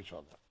separated from each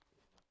other.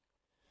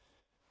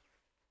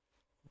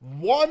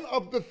 One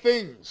of the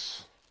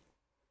things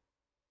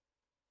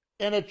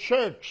in a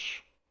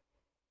church,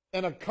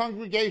 in a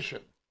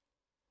congregation,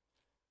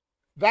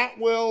 that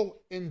will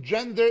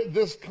engender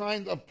this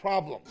kind of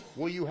problem,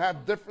 where you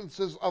have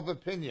differences of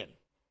opinion,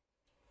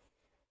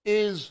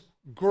 is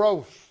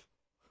growth.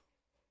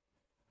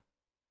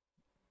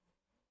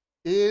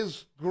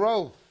 Is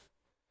growth.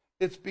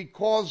 It's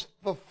because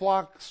the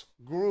flocks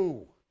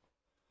grew.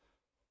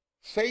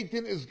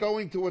 Satan is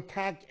going to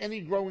attack any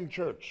growing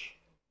church.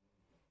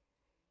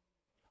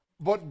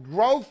 But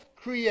growth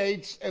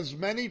creates as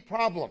many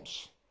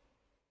problems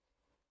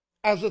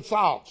as it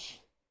solves.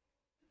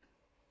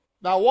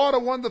 Now, what a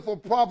wonderful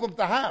problem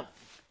to have.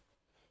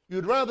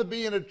 You'd rather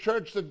be in a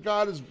church that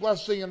God is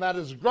blessing and that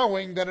is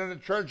growing than in a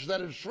church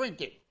that is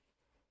shrinking.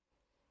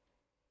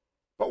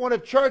 But when a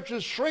church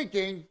is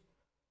shrinking,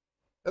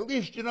 at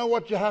least you know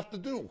what you have to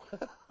do.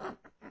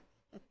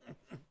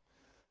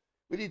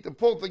 We need to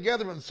pull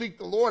together and seek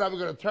the Lord. How are we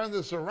going to turn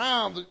this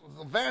around?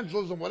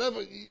 Evangelism,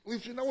 whatever. At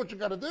least you know what you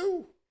got to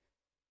do.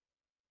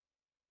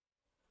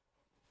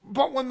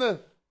 But when the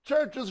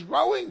church is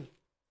growing,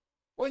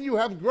 when you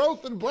have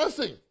growth and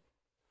blessing,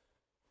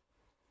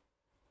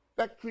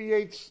 that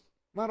creates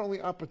not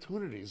only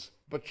opportunities,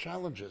 but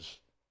challenges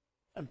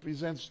and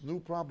presents new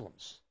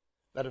problems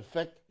that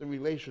affect the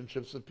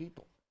relationships of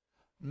people.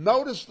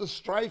 Notice the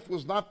strife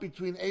was not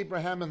between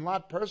Abraham and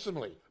Lot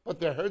personally, but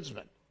their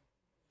herdsmen.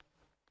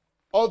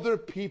 Other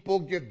people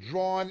get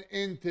drawn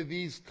into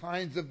these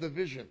kinds of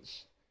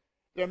divisions.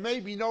 There may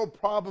be no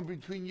problem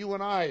between you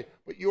and I,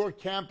 but your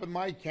camp and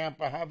my camp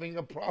are having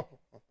a problem.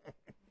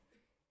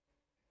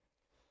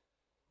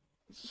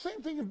 It's the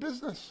same thing in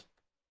business.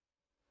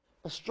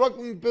 A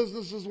struggling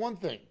business is one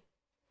thing.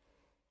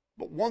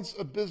 But once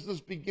a business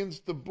begins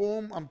to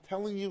boom, I'm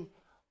telling you,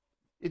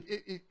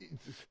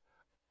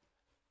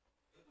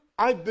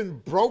 I've been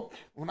broke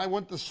when I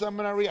went to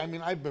seminary. I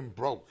mean, I've been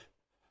broke.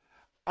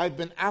 I've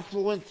been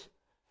affluent,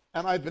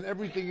 and I've been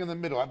everything in the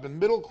middle. I've been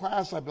middle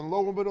class, I've been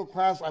lower middle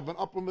class, I've been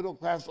upper middle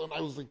class. When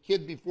I was a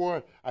kid,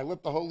 before I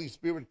let the Holy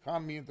Spirit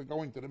con me into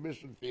going to the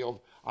mission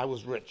field, I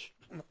was rich.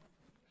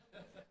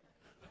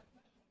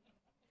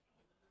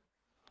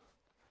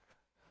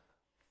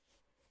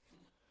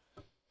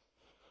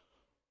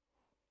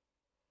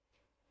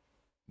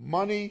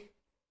 Money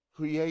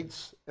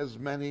creates as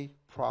many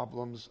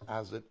problems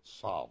as it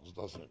solves,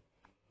 doesn't it?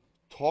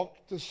 Talk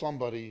to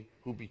somebody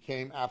who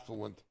became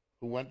affluent,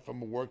 who went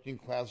from a working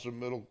class or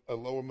a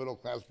lower middle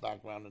class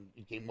background and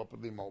became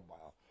upwardly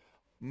mobile.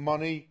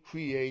 Money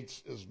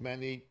creates as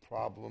many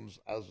problems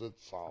as it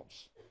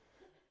solves.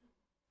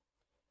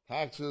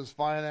 Taxes,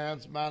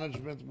 finance,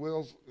 management,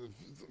 wills,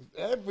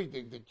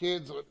 everything, the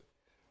kids.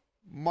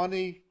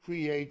 Money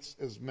creates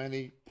as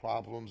many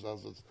problems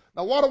as it's.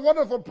 Now, what a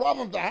wonderful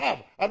problem to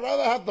have. I'd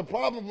rather have the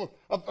problem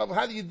of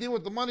how do you deal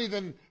with the money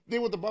than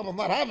deal with the problem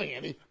of not having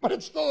any, but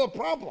it's still a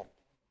problem.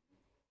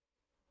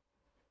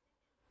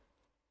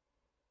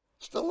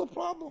 Still a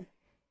problem.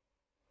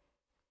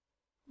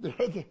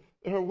 There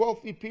are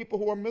wealthy people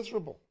who are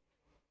miserable.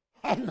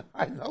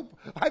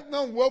 I've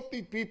known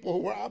wealthy people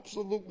who are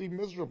absolutely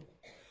miserable.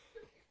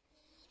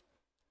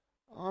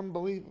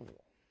 Unbelievable.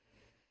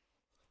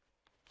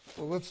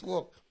 So let's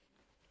look.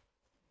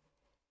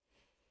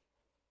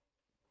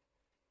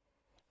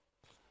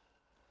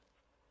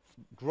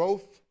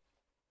 Growth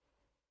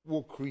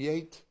will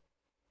create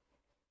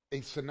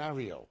a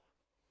scenario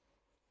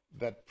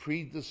that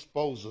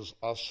predisposes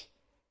us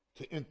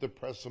to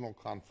interpersonal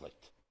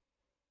conflict.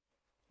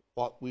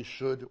 What we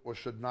should or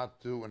should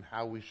not do and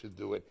how we should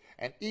do it.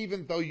 And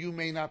even though you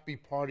may not be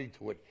party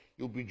to it,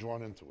 you'll be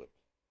drawn into it.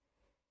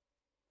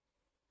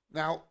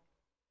 Now,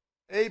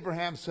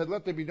 Abraham said,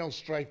 let there be no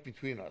strife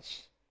between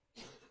us.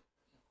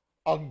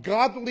 A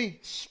godly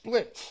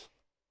split,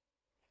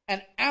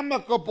 an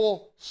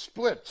amicable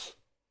split,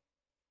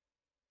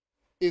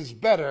 is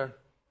better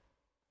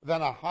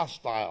than a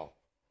hostile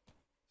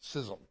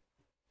schism.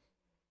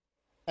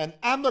 An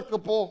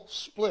amicable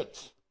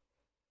split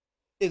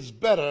is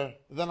better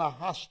than a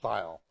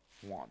hostile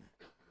one.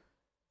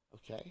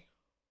 Okay?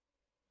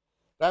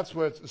 That's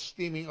where it's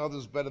esteeming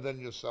others better than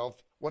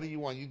yourself. What do you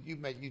want?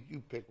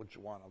 You pick what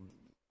you want.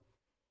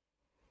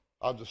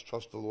 I'll just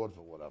trust the Lord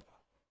for whatever.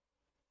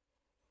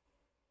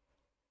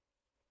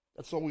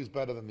 That's always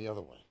better than the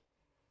other way.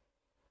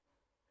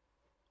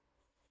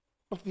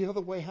 But the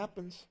other way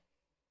happens.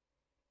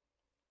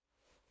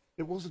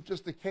 It wasn't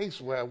just a case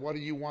where, what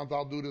do you want?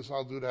 I'll do this,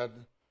 I'll do that.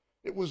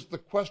 It was the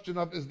question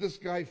of, is this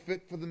guy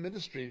fit for the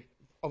ministry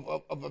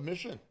of a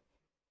mission?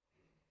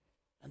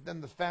 And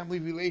then the family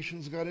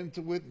relations got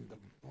into it.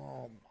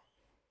 And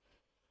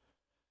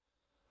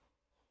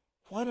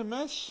quite a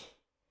mess.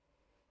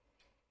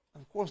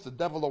 And of course, the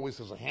devil always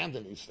has a hand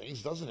in these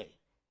things, doesn't he?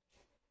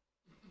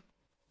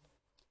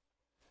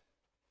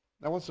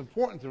 Now, what's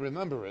important to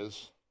remember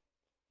is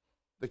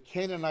the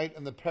Canaanite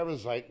and the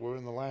Perizzite were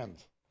in the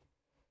land.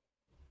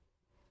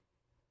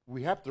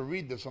 We have to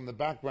read this on the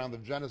background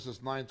of Genesis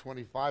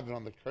 9:25 and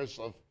on the curse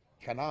of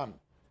Canaan.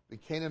 The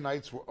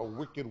Canaanites were a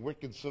wicked,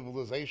 wicked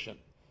civilization.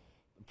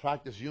 They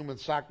practiced human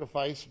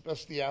sacrifice,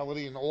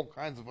 bestiality, and all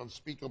kinds of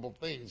unspeakable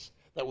things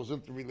that was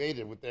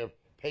interrelated with their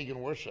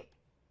pagan worship.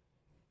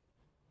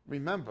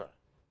 Remember,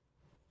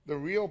 the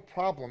real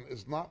problem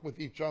is not with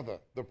each other.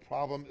 The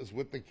problem is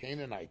with the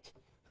Canaanite.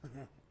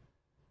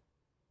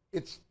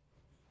 It's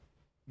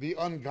the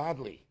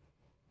ungodly,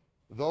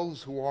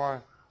 those who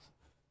are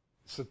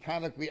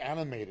satanically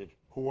animated,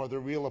 who are the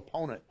real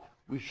opponent.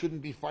 We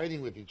shouldn't be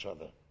fighting with each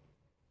other.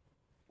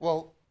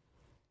 Well,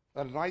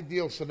 in an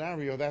ideal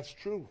scenario, that's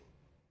true.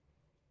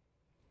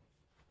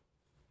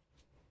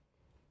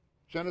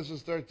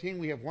 Genesis 13,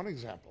 we have one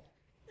example.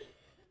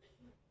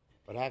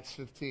 But Acts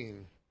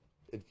 15,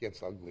 it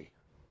gets ugly.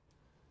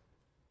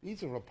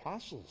 These are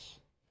apostles.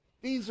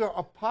 These are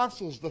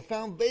apostles, the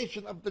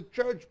foundation of the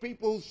church,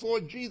 people who saw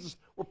Jesus,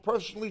 were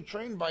personally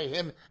trained by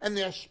him, and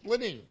they're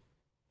splitting.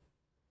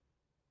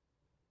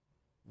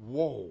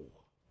 Whoa.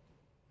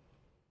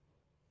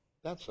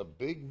 That's a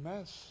big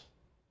mess.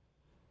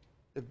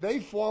 If they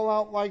fall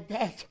out like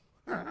that,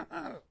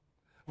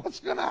 what's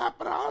going to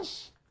happen to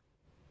us?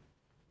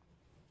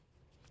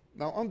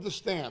 Now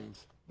understand,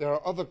 there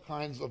are other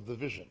kinds of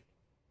division.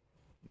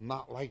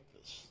 Not like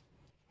this.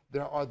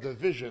 There are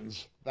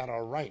divisions that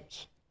are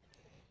right.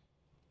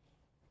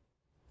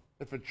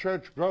 If a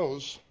church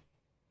grows,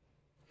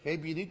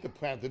 maybe you need to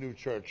plant a new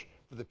church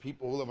for the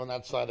people who live on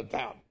that side of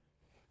town.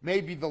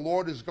 Maybe the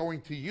Lord is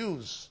going to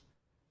use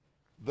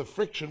the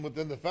friction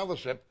within the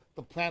fellowship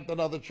to plant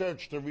another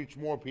church to reach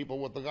more people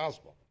with the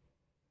gospel.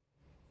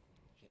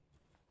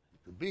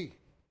 It could be.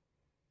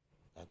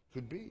 That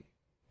could be.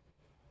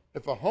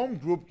 If a home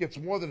group gets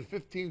more than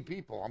 15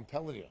 people, I'm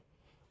telling you,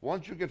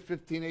 once you get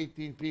 15,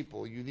 18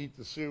 people, you need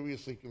to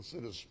seriously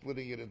consider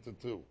splitting it into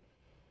two.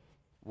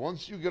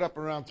 Once you get up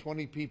around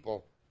 20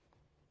 people,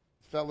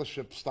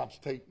 fellowship stops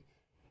taking.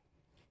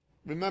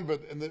 Remember,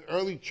 in the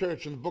early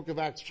church, in the book of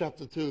Acts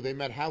chapter 2, they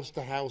met house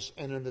to house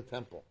and in the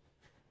temple.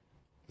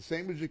 The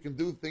same as you can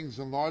do things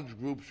in large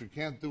groups you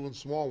can't do in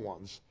small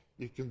ones,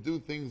 you can do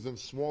things in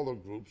smaller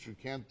groups you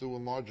can't do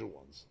in larger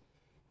ones.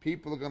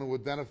 People are going to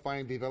identify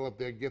and develop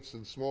their gifts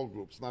in small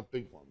groups, not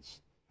big ones.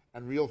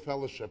 And real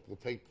fellowship will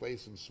take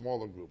place in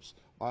smaller groups,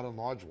 not in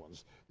large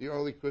ones. The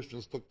early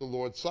Christians took the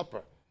Lord's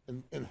Supper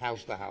in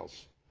house to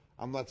house.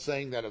 I'm not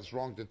saying that it's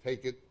wrong to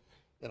take it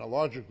in a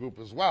larger group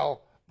as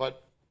well,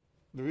 but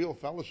the real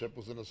fellowship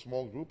was in a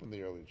small group in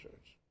the early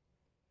church.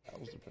 That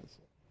was the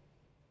principle.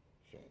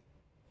 Okay.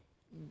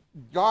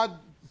 God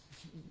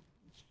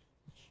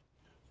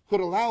could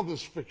allow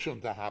this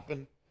friction to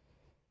happen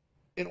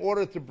in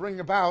order to bring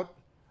about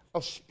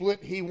a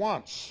split he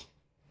wants.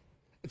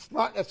 It's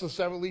not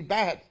necessarily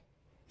bad.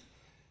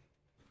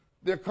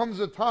 There comes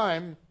a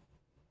time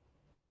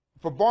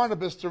for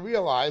Barnabas to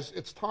realize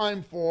it's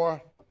time for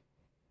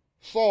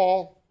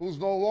Saul, who's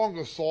no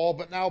longer Saul,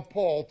 but now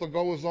Paul, to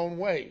go his own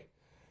way.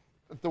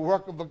 That the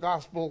work of the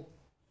gospel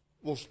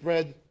will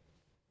spread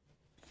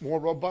more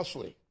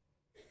robustly.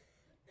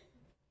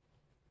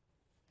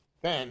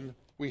 Then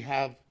we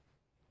have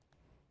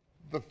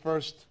the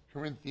 1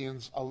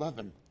 Corinthians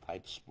 11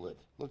 type split.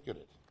 Look at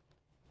it.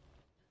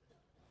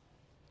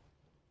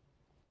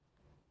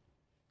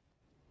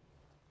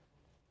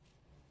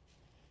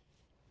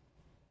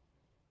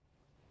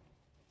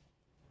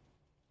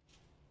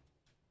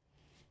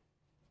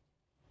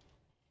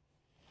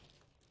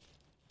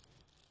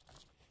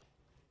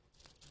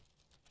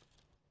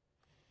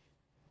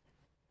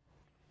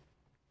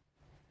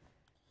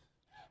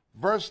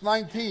 Verse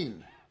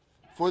 19,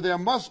 for there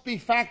must be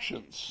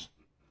factions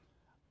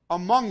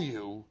among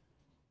you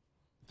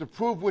to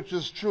prove which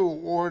is true,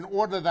 or in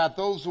order that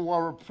those who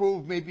are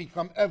approved may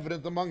become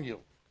evident among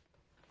you.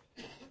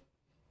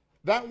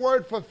 That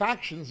word for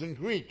factions in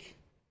Greek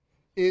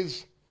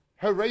is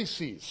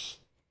hereses,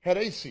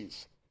 heresy.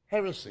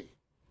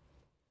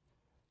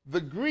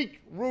 The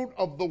Greek root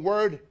of the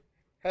word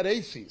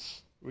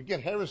hereses, we get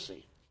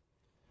heresy,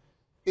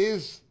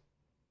 is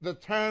the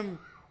term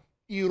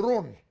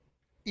irun,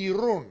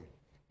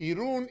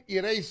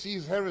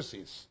 hereses,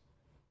 heresies.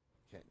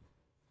 Okay.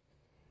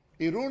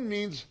 Irun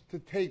means to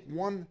take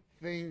one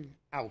thing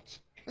out.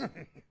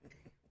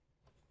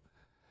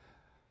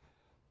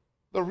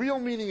 The real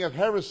meaning of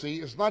heresy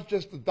is not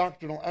just a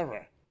doctrinal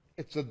error.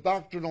 It's a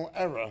doctrinal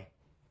error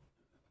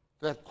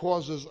that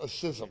causes a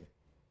schism.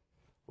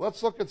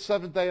 Let's look at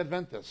Seventh-day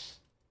Adventists.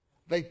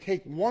 They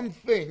take one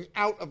thing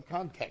out of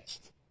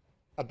context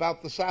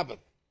about the Sabbath.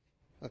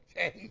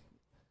 Okay?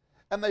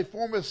 And they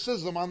form a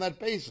schism on that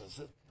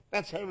basis.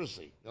 That's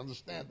heresy. You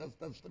understand?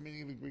 That's the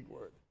meaning of the Greek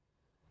word.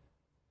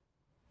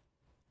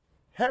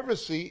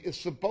 Heresy is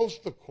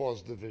supposed to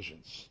cause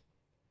divisions.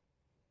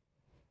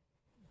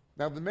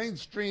 Now, the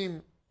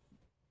mainstream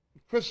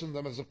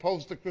Christendom, as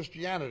opposed to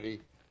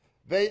Christianity,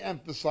 they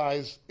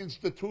emphasize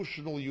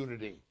institutional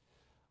unity,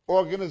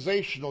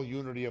 organizational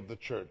unity of the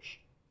church.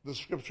 The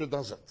Scripture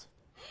doesn't.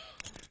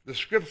 The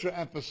Scripture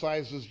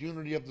emphasizes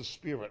unity of the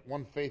Spirit,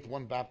 one faith,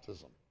 one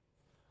baptism.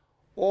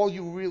 All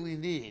you really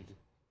need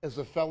is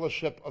a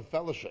fellowship of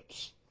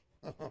fellowships.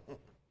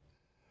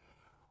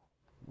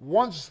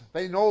 Once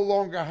they no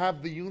longer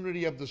have the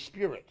unity of the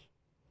Spirit,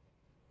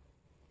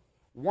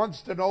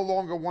 once they're no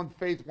longer one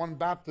faith, one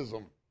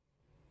baptism,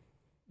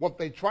 what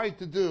they try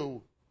to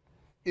do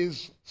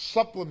is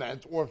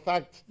supplement, or in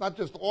fact, not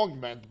just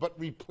augment, but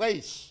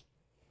replace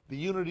the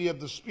unity of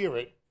the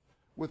Spirit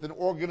with an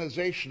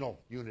organizational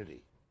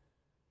unity.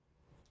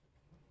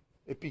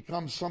 It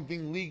becomes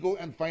something legal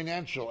and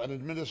financial and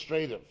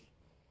administrative.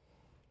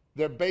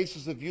 Their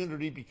basis of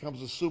unity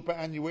becomes a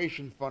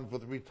superannuation fund for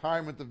the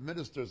retirement of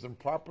ministers and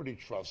property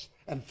trusts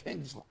and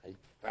things like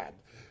that.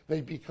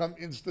 They become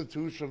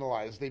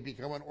institutionalized. They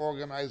become an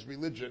organized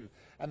religion,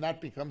 and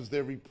that becomes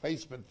their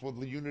replacement for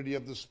the unity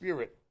of the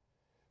Spirit.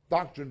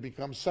 Doctrine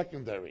becomes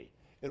secondary.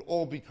 It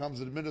all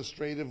becomes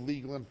administrative,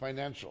 legal, and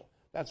financial.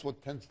 That's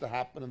what tends to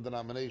happen in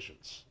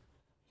denominations.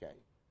 Okay.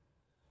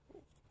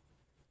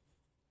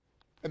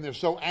 And they're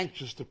so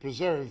anxious to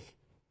preserve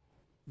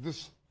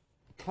this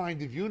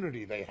kind of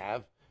unity they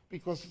have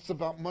because it's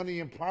about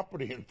money and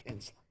property and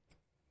things.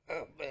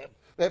 Oh, man.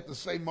 They have the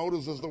same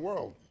motives as the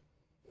world.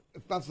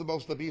 It's not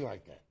supposed to be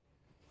like that.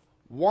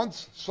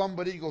 Once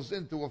somebody goes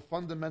into a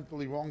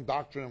fundamentally wrong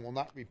doctrine and will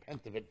not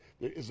repent of it,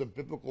 there is a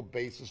biblical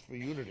basis for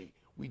unity.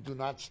 We do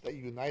not stay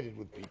united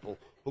with people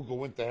who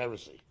go into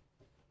heresy.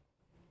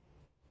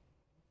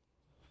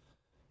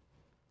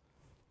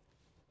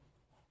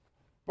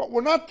 But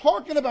we're not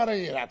talking about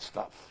any of that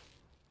stuff.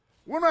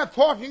 We're not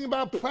talking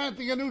about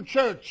planting a new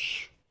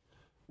church.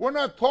 We're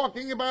not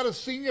talking about a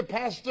senior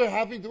pastor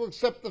having to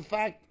accept the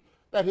fact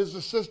that his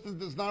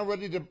assistant is now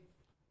ready to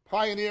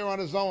pioneer on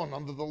his own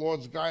under the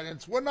Lord's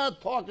guidance. We're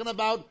not talking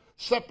about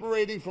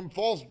separating from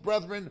false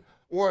brethren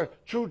or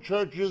true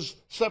churches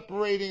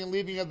separating and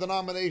leaving a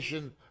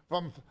denomination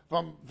from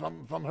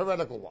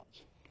heretical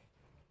ones.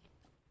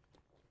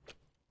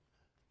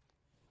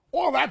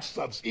 All that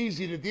stuff's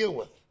easy to deal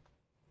with.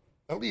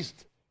 At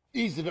least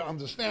easy to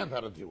understand how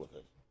to deal with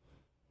it.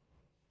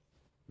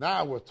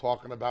 Now we're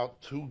talking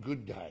about two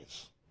good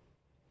guys.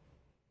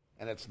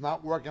 And it's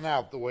not working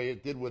out the way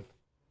it did with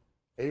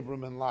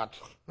Abram and Lot.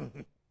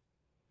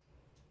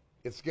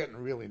 It's getting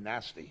really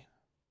nasty.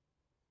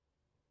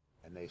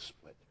 And they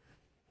split.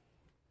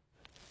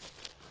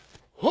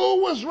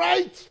 Who was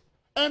right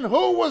and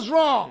who was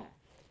wrong?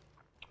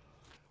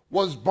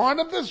 Was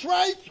Barnabas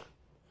right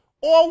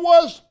or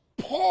was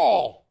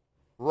Paul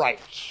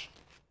right?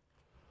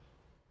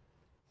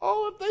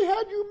 Oh, if they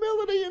had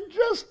humility and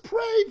just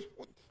prayed.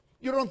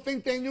 You don't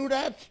think they knew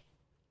that?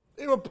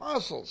 They were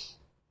apostles.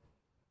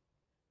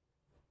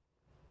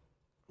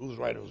 Who's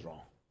right, who's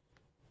wrong?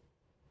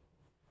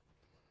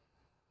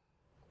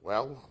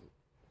 Well,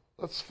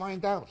 let's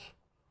find out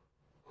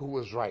who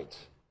was right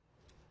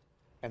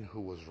and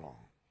who was wrong.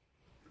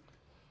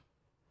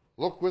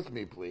 Look with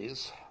me,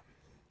 please,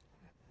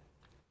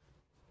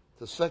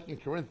 to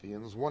 2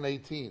 Corinthians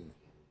 1:18.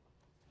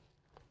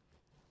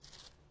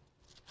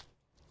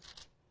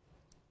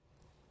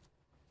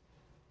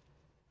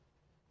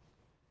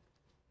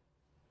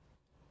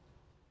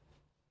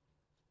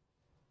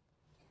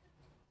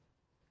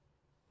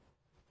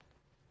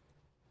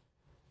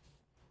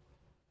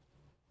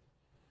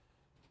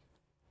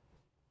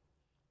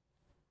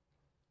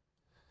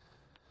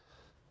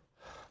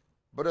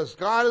 But as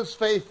God is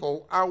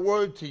faithful, our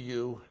word to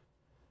you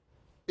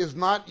is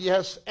not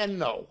yes and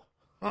no.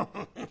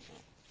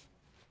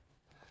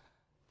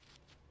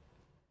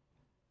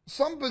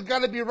 Somebody's got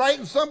to be right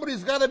and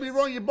somebody's got to be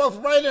wrong. You're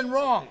both right and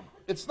wrong.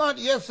 It's not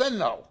yes and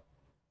no.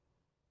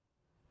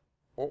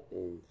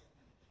 Uh-oh.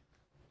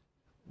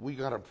 We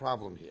got a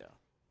problem here.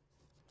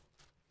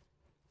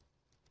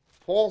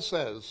 Paul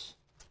says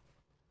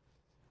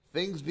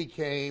things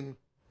became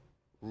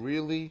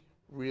really,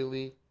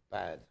 really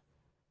bad.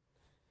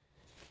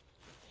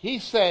 He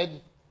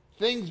said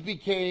things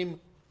became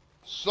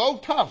so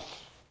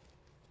tough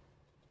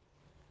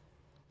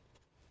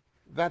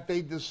that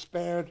they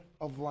despaired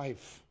of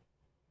life.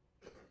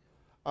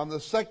 On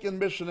the second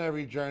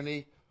missionary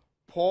journey,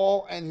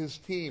 Paul and his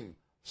team,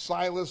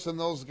 Silas and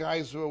those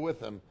guys who were with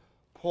him,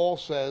 Paul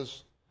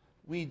says,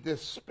 we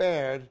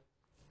despaired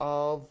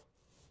of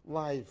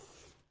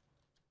life.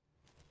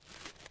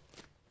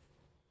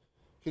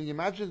 Can you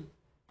imagine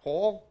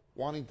Paul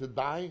wanting to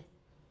die?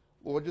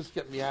 Lord, just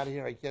get me out of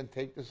here. I can't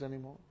take this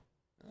anymore.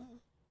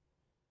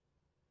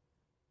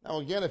 Now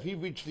again, if he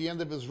reached the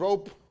end of his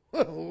rope,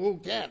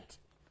 who can't?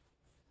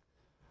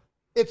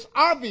 It's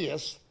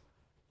obvious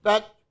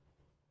that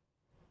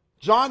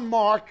John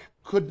Mark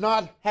could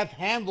not have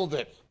handled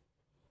it.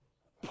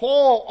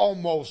 Paul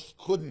almost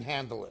couldn't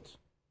handle it.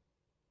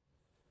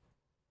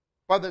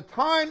 By the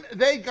time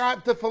they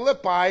got to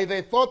Philippi,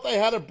 they thought they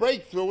had a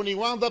breakthrough, and he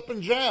wound up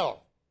in jail.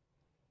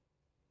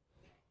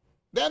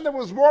 Then there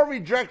was more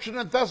rejection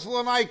in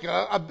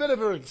Thessalonica, a bit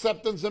of an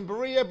acceptance in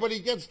Berea, but he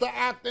gets to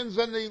Athens,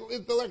 and the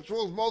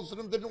intellectuals, most of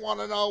them didn't want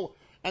to know,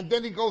 and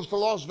then he goes to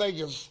Las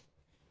Vegas,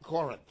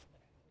 Corinth.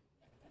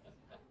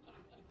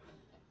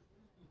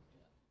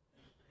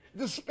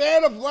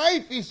 Despaired of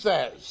life, he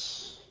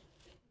says.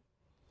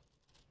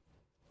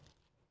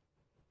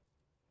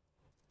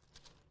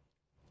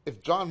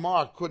 If John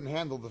Mark couldn't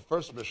handle the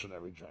first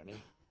missionary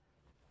journey,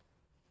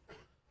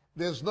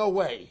 there's no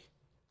way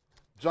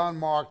John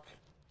Mark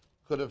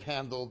could have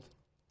handled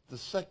the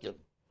second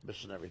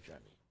missionary journey.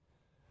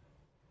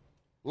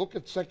 Look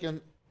at 2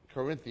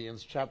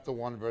 Corinthians chapter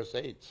 1, verse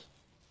 8.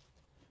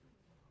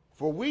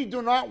 For we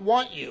do not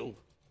want you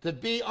to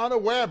be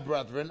unaware,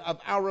 brethren, of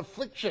our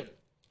affliction,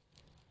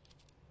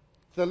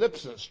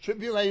 thlipsis,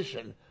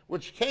 tribulation,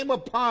 which came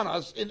upon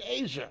us in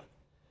Asia,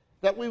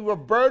 that we were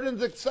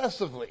burdened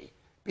excessively,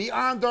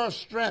 beyond our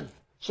strength,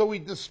 so we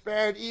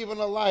despaired even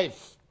of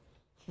life.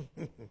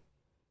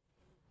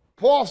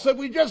 Paul said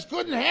we just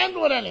couldn't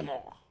handle it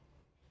anymore.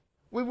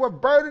 We were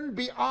burdened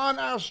beyond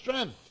our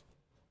strength.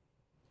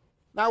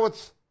 Now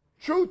it's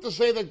true to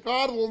say that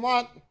God will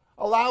not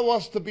allow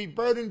us to be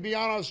burdened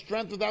beyond our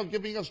strength without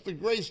giving us the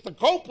grace to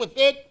cope with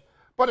it,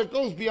 but it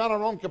goes beyond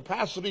our own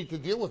capacity to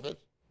deal with it.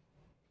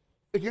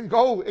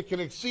 It can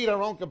exceed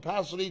our own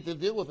capacity to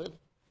deal with it.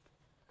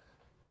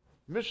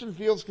 Mission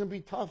fields can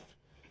be tough.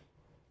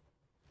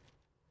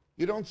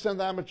 You don't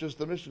send amateurs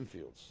to mission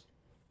fields.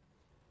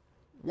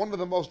 One of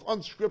the most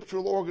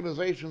unscriptural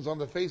organizations on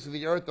the face of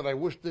the earth that I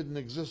wish didn't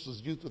exist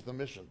is Youth with a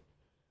Mission.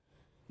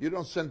 You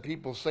don't send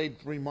people saved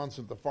 3 months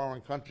into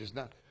foreign countries.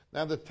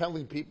 Now they're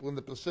telling people in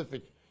the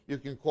Pacific you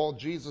can call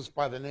Jesus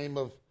by the name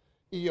of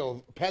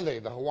Pele,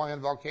 the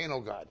Hawaiian volcano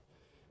god.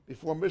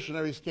 Before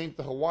missionaries came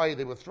to Hawaii,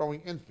 they were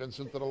throwing infants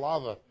into the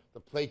lava to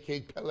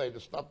placate Pele, to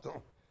stop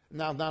them.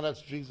 Now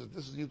that's Jesus.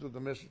 This is Youth with a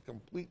Mission,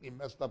 completely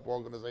messed up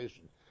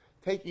organization.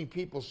 Taking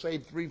people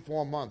saved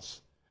 3-4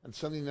 months and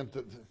sending them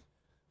to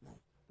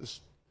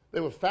this. They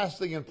were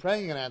fasting and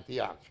praying in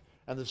Antioch,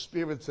 and the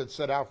Spirit said,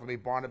 "Set out for me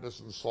Barnabas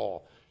and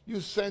Saul." You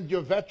send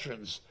your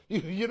veterans.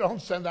 You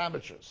don't send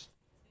amateurs.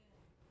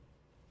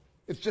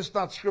 It's just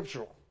not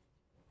scriptural.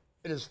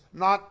 It is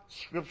not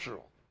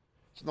scriptural.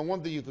 It's no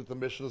wonder Youth with the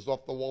Mission is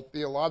off the wall.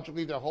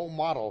 Theologically, their whole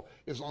model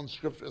is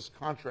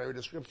contrary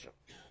to Scripture.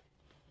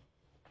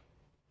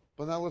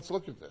 But now let's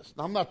look at this.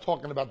 Now, I'm not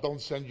talking about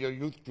don't send your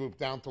youth group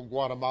down to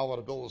Guatemala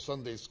to build a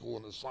Sunday school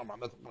in the summer. I'm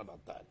not talking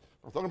about that.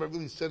 I'm talking about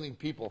really sending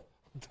people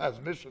as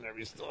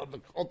missionaries to other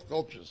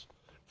cultures,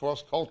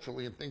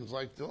 cross-culturally and things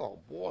like that. Oh,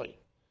 boy.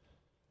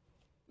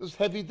 This is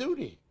heavy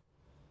duty.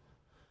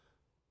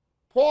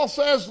 Paul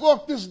says,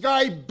 look, this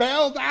guy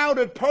bailed out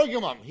at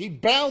Pergamum. He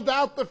bailed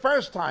out the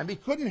first time. He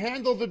couldn't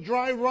handle the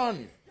dry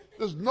run.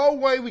 There's no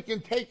way we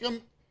can take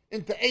him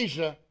into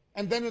Asia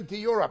and then into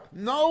Europe.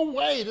 No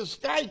way. This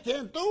guy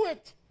can't do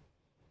it.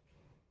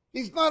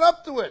 He's not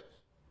up to it.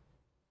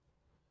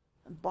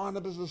 And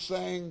Barnabas is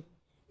saying,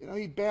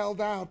 he bailed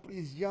out, but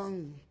he's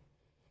young.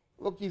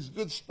 Look, he's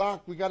good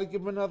stock. We got to give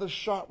him another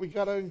shot. We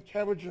got to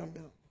encourage him.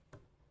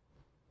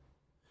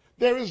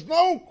 There is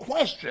no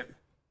question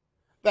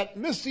that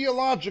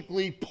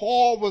missiologically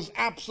Paul was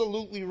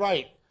absolutely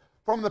right.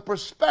 From the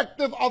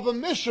perspective of a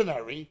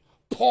missionary,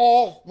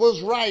 Paul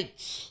was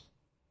right.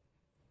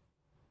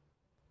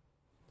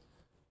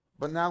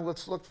 But now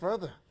let's look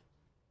further.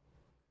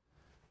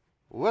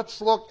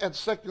 Let's look at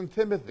 2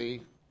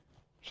 Timothy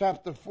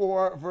chapter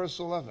 4, verse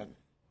 11.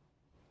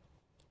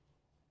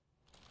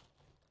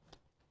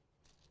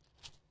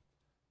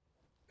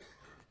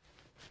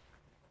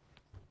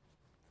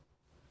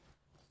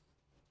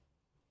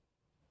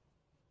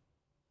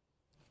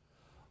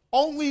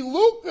 Only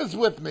Luke is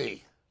with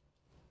me.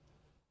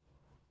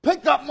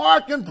 Pick up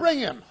Mark and bring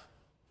him.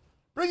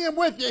 Bring him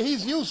with you.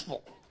 He's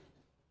useful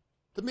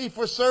to me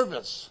for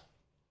service.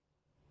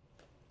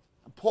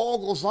 And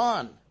Paul goes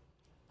on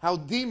how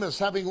Demas,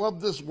 having loved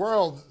this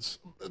world,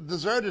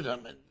 deserted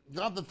him and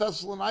gone to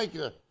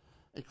Thessalonica,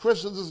 and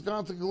Christians has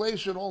gone to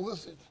Galatia and all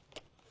this.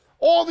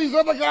 All these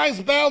other guys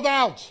bailed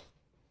out.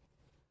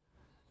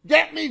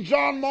 Get me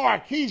John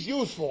Mark. He's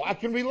useful. I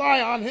can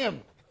rely on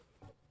him.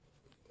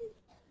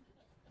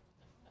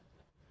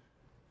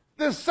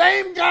 The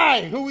same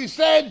guy who we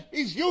said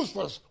he's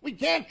useless. We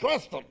can't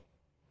trust him.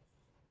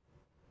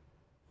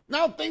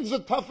 Now things are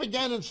tough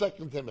again in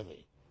 2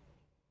 Timothy.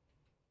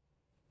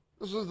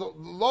 This is the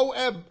low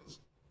ebb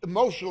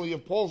emotionally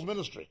of Paul's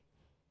ministry.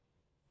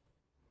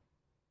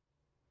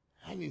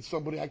 I need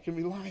somebody I can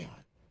rely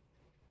on.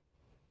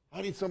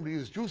 I need somebody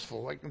who's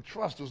useful, I can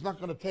trust, who's not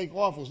going to take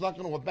off, who's not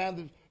going to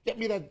abandon. Get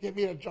me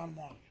that John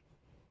Mark.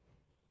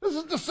 This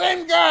is the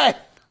same guy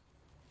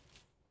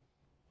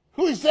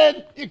who he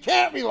said you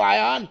can't rely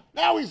on.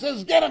 Now he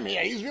says, get him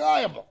here. He's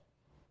reliable.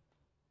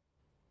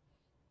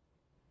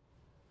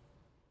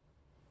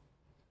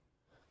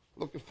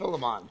 Look at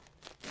Philemon.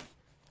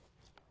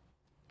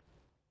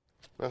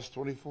 Verse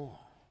 24.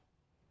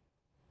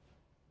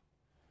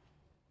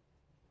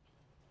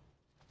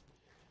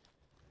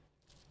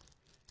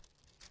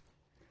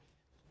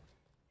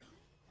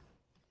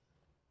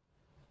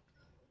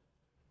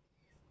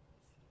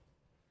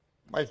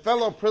 My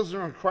fellow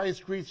prisoner in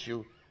Christ greets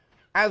you,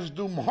 as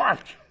do Mark,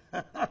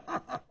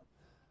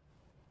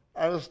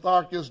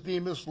 Aristarchus,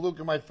 Demas, Luke,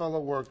 and my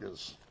fellow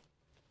workers.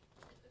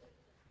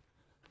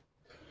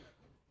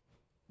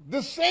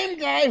 The same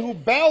guy who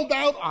bailed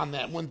out on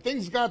them when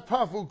things got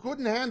tough, who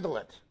couldn't handle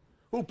it,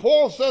 who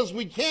Paul says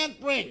we can't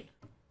bring.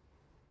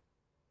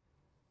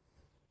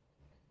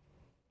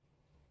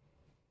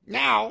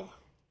 Now,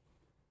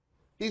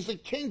 he's a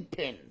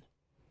kingpin.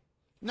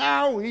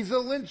 Now he's a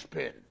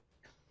linchpin.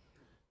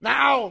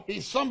 Now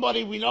he's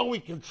somebody we know we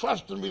can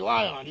trust and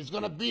rely on. He's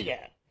going to be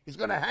there. He's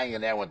going to hang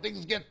in there when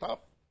things get tough.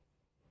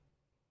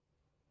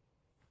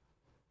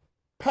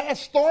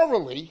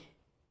 Pastorally,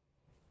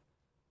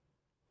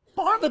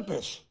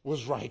 Barnabas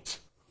was right.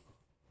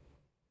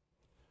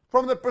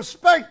 From the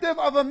perspective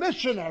of a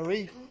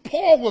missionary,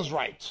 Paul was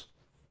right.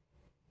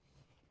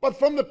 But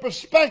from the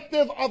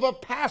perspective of a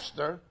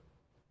pastor,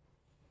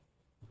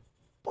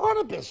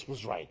 Barnabas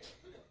was right.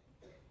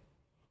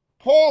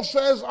 Paul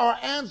says our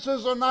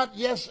answers are not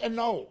yes and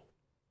no.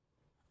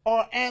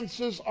 Our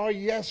answers are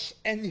yes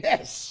and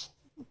yes.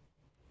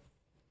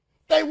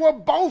 They were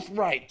both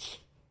right.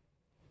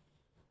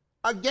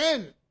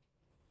 Again,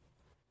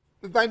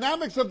 the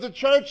dynamics of the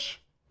church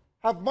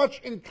have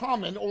much in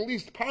common, or at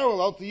least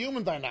parallel to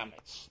human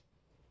dynamics.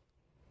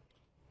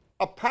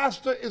 A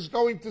pastor is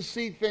going to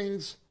see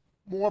things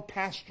more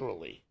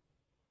pastorally.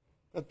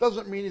 That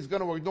doesn't mean he's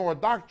going to ignore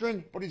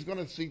doctrine, but he's going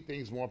to see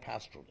things more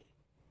pastorally.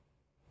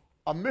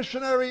 A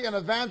missionary and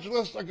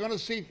evangelist are going to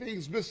see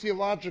things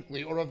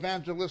missiologically or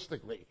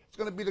evangelistically. It's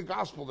going to be the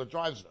gospel that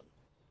drives them.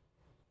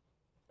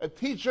 A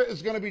teacher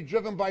is going to be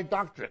driven by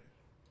doctrine.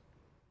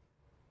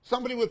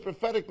 Somebody with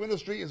prophetic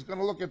ministry is going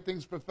to look at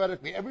things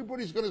prophetically.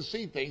 Everybody's going to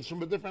see things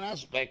from a different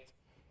aspect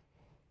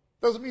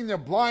Doesn't mean they're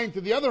blind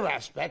to the other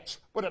aspects,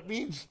 but it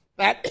means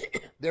that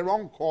their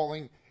own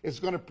calling is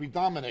going to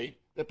predominate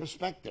their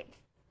perspective.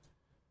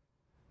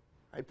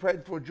 I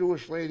prayed for a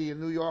Jewish lady in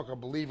New York, a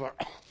believer,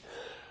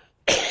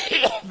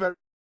 very,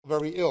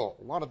 very ill.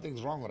 A lot of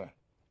things wrong with her.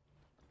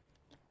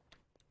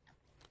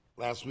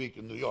 Last week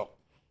in New York.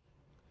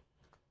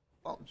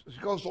 Well, she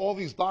goes to all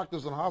these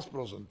doctors and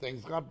hospitals and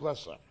things. God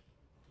bless her.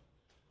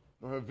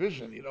 Her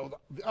vision,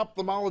 the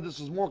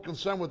ophthalmologist is more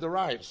concerned with her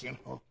eyes,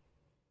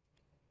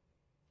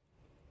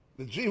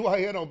 The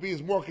GYNOB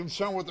is more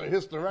concerned with her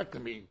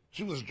hysterectomy.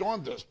 She was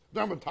jaundiced.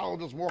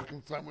 Dermatologist more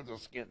concerned with her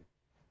skin.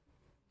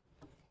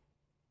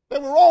 They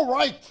were all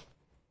right.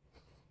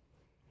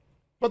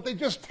 But they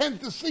just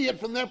tend to see it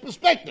from their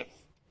perspective.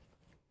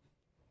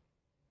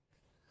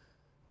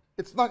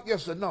 It's not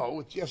yes and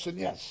no, it's yes and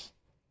yes.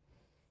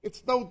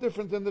 It's no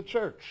different than the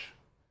church.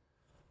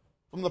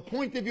 From the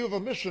point of view of a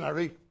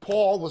missionary,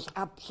 Paul was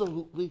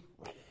absolutely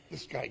right.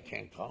 This guy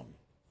can't come.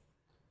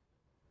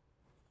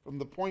 From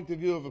the point of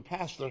view of a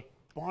pastor,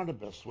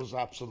 Barnabas was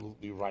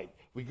absolutely right.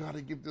 We got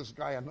to give this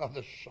guy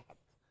another shot.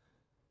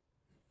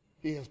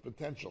 He has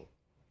potential.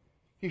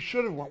 He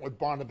should have went with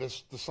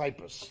Barnabas to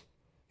Cyprus.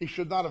 He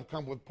should not have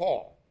come with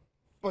Paul.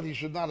 But he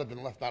should not have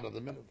been left out of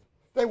the middle.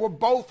 They were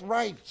both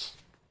right.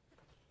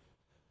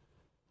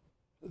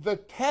 The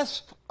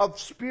test of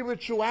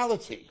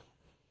spirituality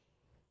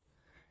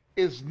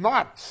is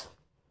not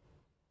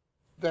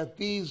that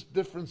these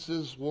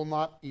differences will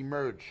not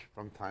emerge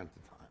from time to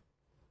time.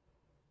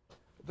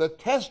 The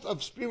test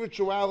of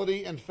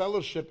spirituality and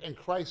fellowship and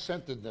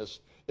Christ-centeredness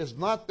is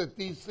not that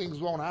these things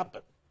won't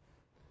happen.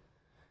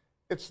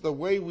 It's the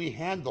way we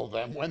handle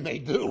them when they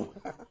do.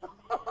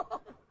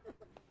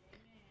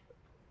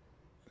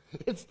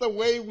 It's the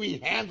way we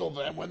handle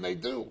them when they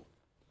do.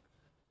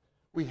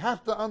 We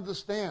have to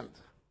understand,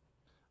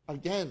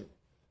 again,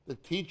 the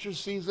teacher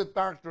sees it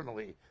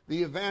doctrinally.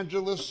 The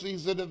evangelist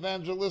sees it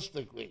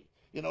evangelistically.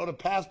 The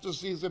pastor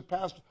sees it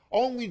pastor.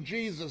 Only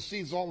Jesus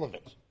sees all of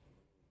it.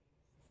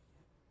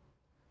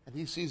 And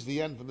he sees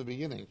the end from the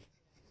beginning.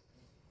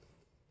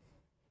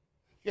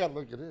 You got to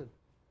look at it.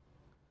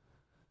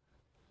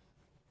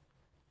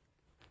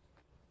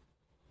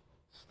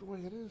 It's the way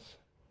it is.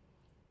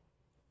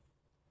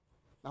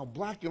 Now,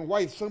 black and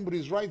white,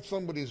 somebody's right,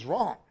 somebody's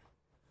wrong.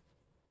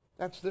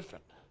 That's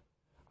different.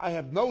 I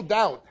have no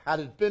doubt,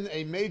 had it been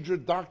a major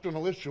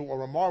doctrinal issue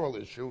or a moral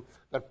issue,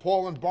 that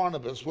Paul and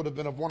Barnabas would have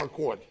been of one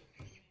accord.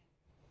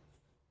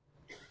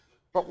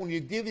 But when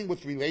you're dealing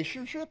with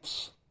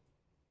relationships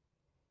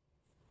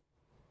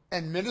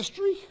and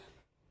ministry,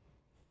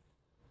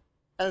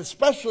 and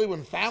especially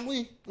when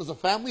there's a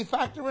family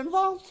factor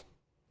involved,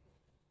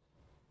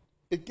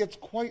 it gets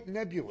quite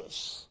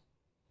nebulous.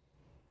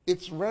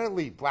 It's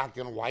rarely black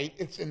and white.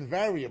 It's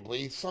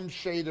invariably some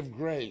shade of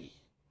gray.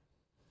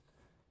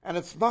 And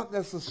it's not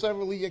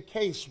necessarily a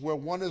case where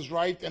one is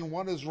right and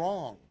one is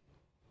wrong.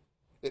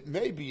 It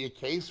may be a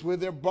case where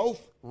they're both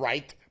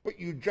right, but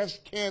you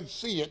just can't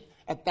see it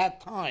at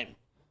that time.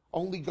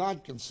 Only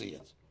God can see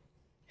it.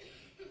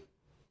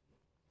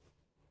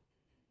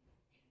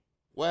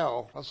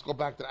 Well, let's go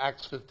back to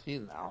Acts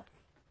 15 now.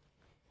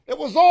 It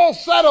was all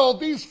settled,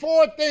 these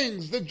four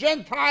things. The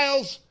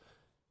Gentiles,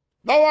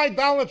 no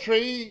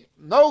idolatry,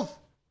 no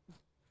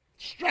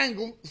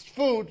strangled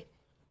food,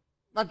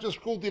 not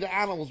just cruelty to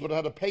animals, but it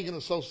had a pagan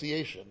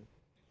association.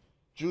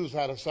 Jews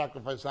had to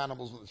sacrifice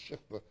animals with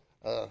shikta.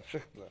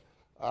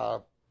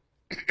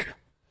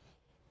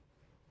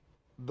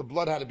 The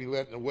blood had to be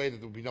let in a way that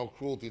there would be no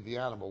cruelty to the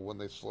animal when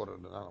they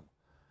slaughtered an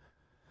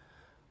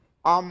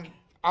animal.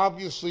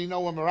 Obviously,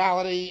 no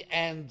immorality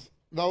and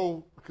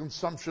no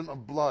consumption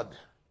of blood.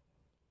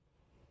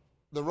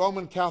 The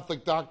Roman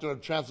Catholic doctrine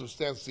of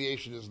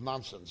transubstantiation is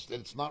nonsense.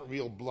 It's not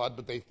real blood,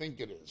 but they think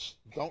it is.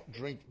 Don't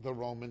drink the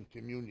Roman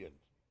communion.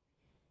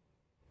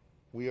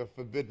 We are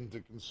forbidden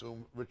to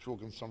consume ritual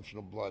consumption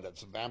of blood.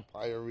 That's a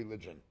vampire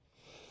religion.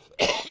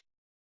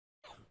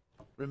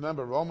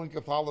 Remember, Roman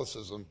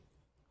Catholicism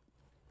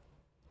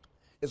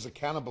is a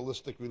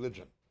cannibalistic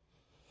religion.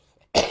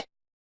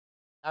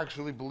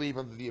 Actually believe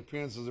under the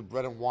appearances of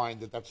bread and wine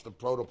that that's the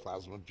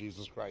protoplasm of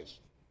Jesus Christ.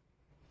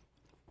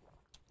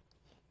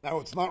 Now,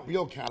 it's not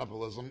real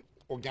cannibalism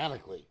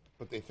organically,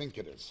 but they think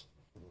it is.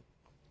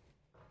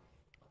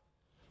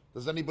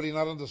 Does anybody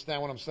not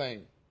understand what I'm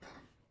saying?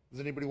 Does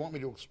anybody want me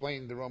to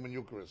explain the Roman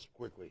Eucharist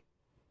quickly?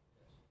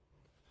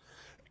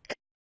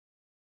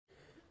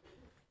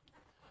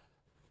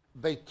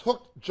 They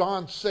took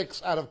John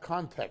 6 out of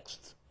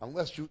context.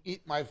 Unless you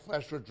eat my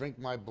flesh or drink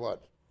my blood.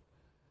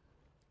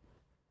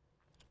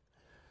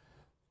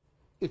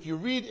 If you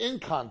read in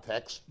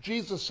context,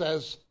 Jesus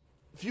says,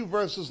 a few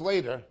verses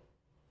later,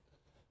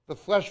 the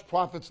flesh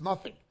profits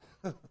nothing.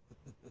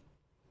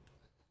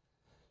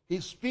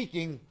 He's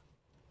speaking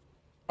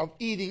of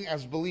eating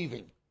as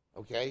believing,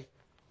 okay?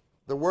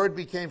 The word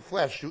became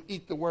flesh. You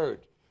eat the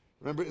word.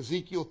 Remember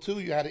Ezekiel 2,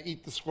 you had to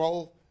eat the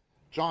scroll.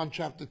 John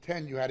chapter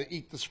 10, you had to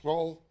eat the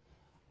scroll.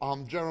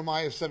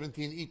 Jeremiah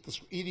 17,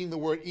 eating the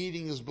word,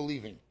 eating is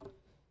believing.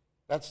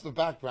 That's the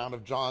background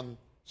of John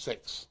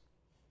 6.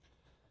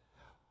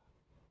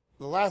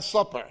 the Last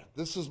Supper,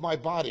 this is my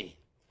body.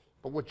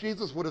 But what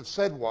Jesus would have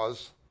said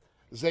was,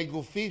 Ze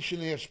gufi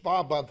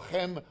shenishba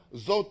badchem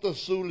zot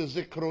tasu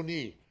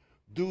lezikroni.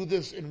 Do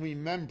this in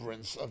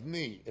remembrance of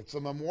me. It's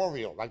a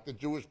memorial, like the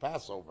Jewish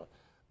Passover.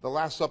 The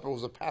Last Supper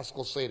was a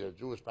Paschal Seder,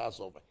 Jewish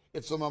Passover.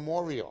 It's a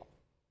memorial.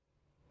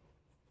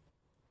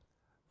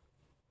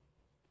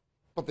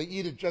 But they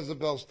eat at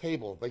Jezebel's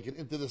table. They get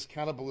into this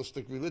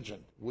cannibalistic religion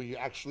where you're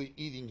actually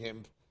eating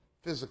him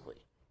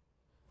physically.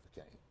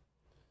 Okay.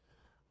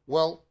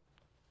 Well,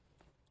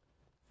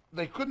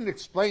 they couldn't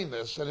explain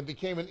this, and it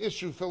became an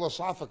issue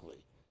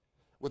philosophically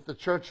with the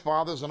church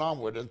fathers and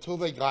onward until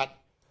they got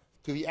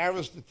to the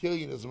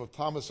Aristotelianism of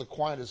Thomas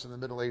Aquinas in the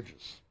Middle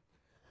Ages.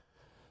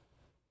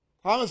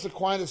 Thomas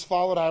Aquinas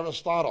followed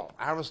Aristotle,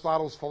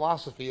 Aristotle's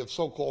philosophy of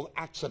so-called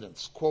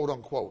accidents, quote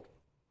unquote.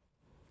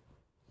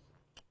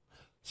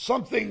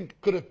 Something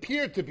could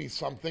appear to be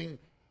something,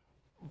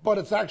 but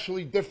it's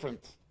actually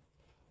different.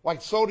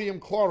 Like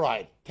sodium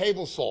chloride,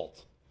 table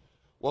salt.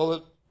 Well,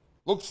 it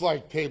looks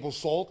like table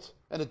salt,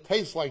 and it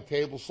tastes like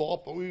table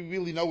salt, but we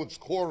really know it's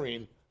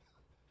chlorine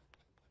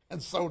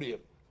and sodium.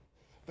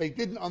 They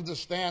didn't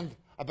understand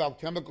about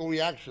chemical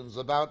reactions,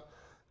 about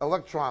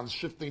electrons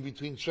shifting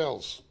between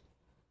shells.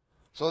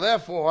 So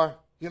therefore,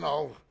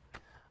 well,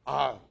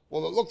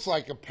 it looks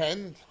like a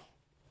pen.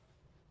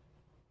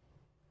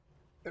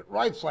 It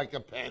writes like a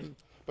pen,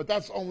 but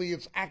that's only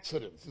its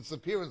accidents, its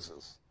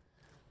appearances.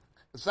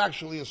 It's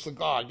actually a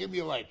cigar. Give me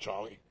a light,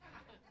 Charlie.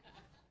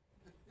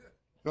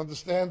 You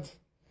understand?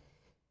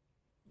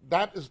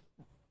 That is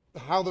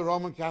how the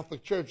Roman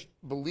Catholic Church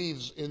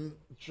believes in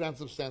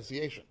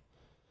transubstantiation.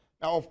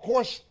 Now, of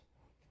course,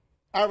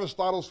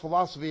 Aristotle's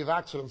philosophy of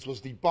accidents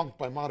was debunked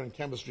by modern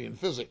chemistry and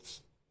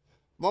physics.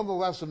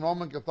 Nonetheless, in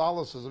Roman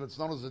Catholicism, it's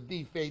known as the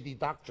De Fide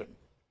doctrine.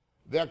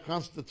 Their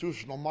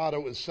constitutional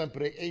motto is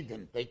sempre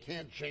eidem. They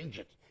can't change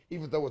it,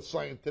 even though it's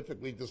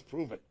scientifically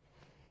disproven.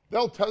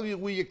 They'll tell you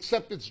we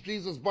accept it's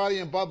Jesus' body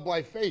and blood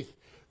by faith.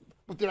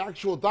 But their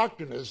actual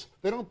doctrine is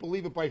they don't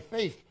believe it by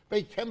faith.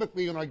 They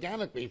chemically and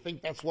organically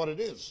think that's what it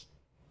is.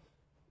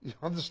 You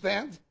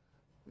understand?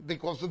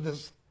 Because of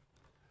this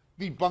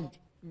debunked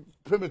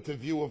primitive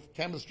view of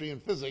chemistry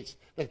and physics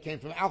that came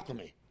from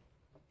alchemy,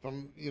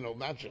 from,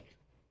 magic.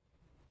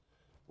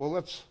 Well,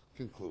 let's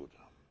conclude.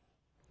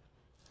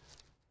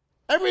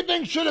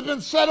 Everything should have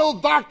been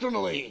settled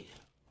doctrinally.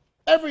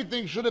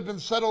 Everything should have been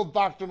settled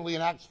doctrinally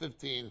in Acts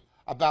 15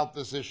 about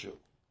this issue.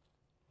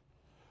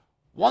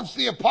 Once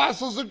the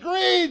apostles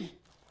agreed,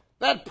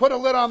 that put a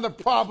lid on the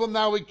problem.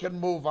 Now we can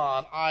move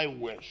on. I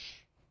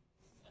wish.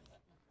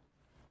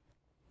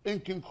 In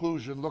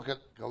conclusion, look at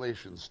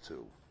Galatians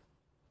 2.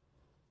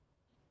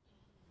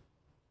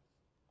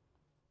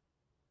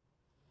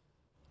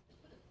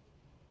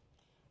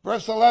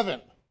 Verse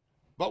 11.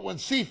 But when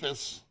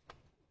Cephas,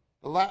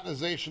 the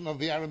Latinization of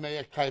the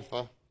Aramaic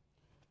Kepha,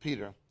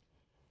 Peter,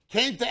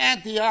 came to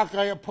Antioch,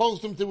 I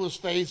opposed him to his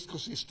face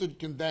because he stood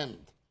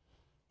condemned.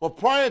 For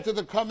prior to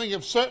the coming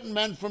of certain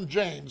men from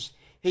James,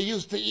 he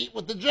used to eat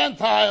with the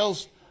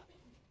Gentiles,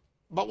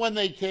 but when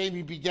they came,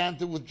 he began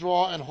to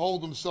withdraw and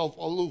hold himself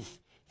aloof,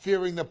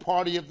 fearing the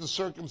party of the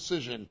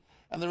circumcision.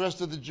 And the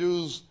rest of the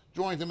Jews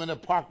joined him in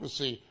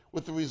hypocrisy,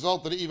 with the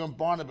result that even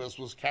Barnabas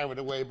was carried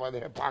away by the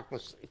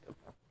hypocrisy.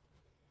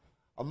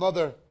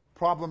 Another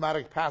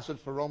problematic passage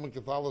for Roman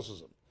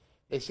Catholicism.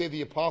 They say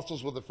the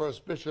apostles were the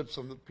first bishops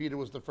and that Peter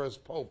was the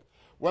first pope.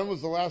 When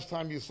was the last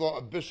time you saw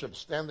a bishop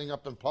standing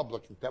up in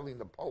public and telling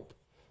the pope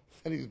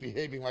that he's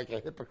behaving like a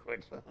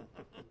hypocrite?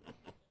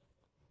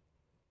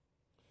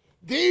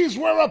 These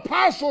were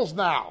apostles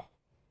now.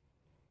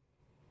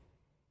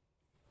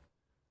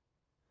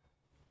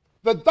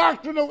 The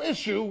doctrinal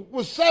issue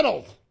was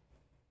settled.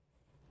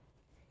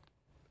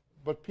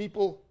 But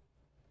people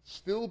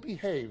still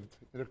behaved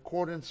in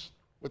accordance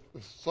with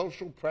the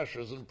social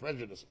pressures and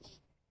prejudices.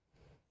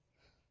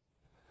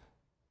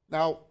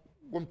 Now,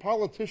 when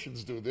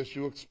politicians do this,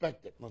 you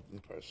expect it, nothing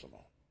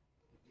personal.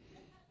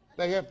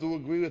 They have to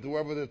agree with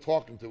whoever they're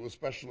talking to,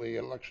 especially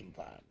at election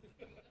time.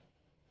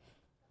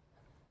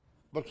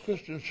 But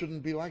Christians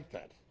shouldn't be like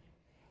that.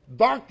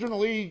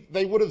 Doctrinally,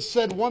 they would have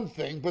said one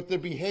thing, but their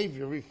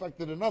behavior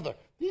reflected another.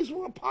 These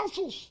were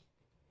apostles.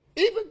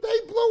 Even they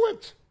blew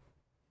it.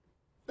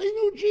 They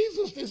knew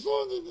Jesus. They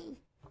saw it.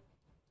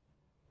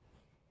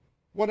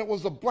 When it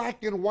was a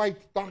black and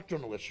white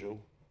doctrinal issue,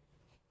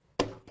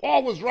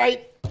 Paul was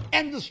right,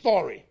 end the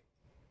story.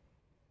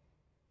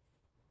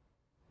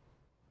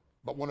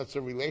 But when it's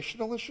a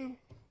relational issue,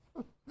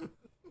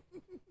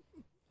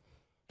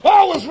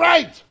 Paul was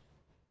right.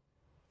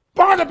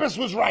 Barnabas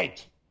was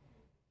right.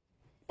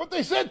 But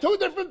they said two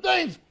different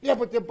things. Yeah,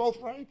 but they're both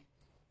right.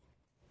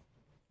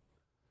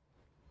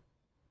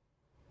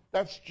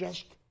 That's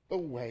just the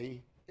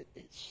way it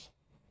is.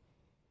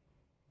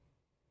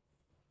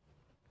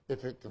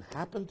 If it can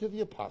happen to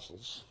the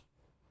apostles,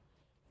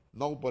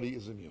 nobody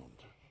is immune.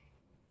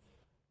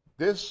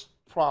 This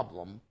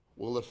problem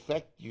will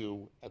affect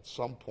you at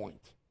some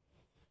point.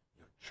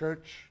 Your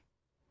church,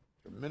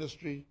 your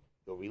ministry,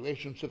 your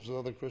relationships with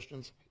other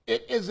Christians,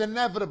 It is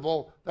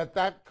inevitable that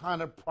that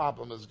kind of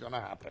problem is going to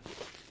happen.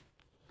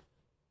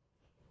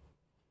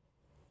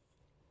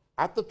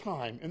 At the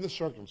time, in the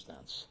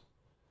circumstance,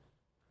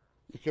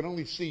 you can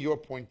only see your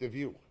point of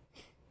view.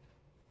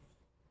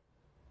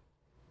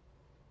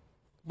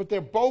 But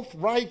they're both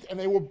right, and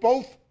they were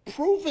both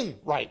proven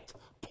right.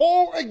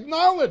 Paul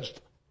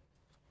acknowledged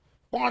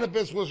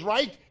Barnabas was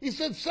right. He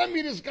said, send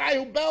me this guy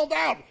who bailed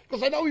out,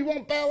 because I know he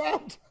won't bail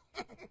out.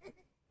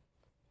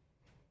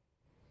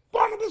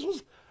 Barnabas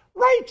was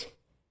right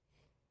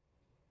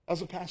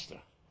as a pastor.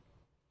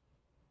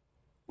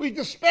 We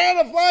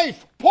despaired of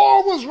life.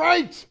 Paul was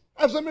right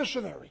as a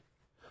missionary.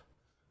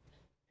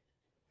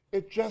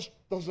 It just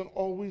doesn't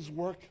always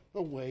work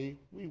the way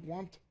we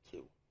want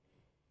to.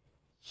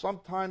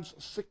 Sometimes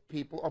sick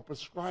people are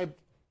prescribed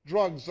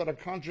drugs that are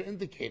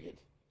contraindicated.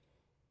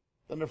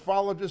 The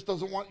nephrologist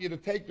doesn't want you to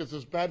take this.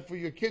 It's bad for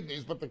your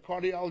kidneys, but the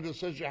cardiologist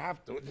says you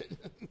have to.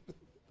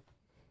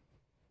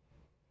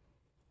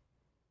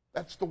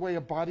 That's the way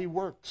a body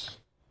works.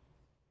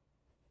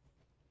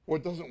 Or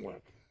it doesn't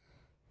work.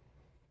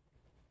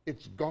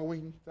 It's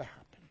going to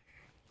happen.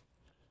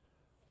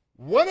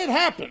 When it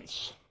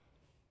happens,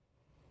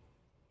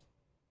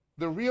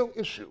 the real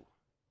issue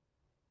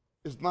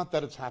is not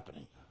that it's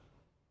happening.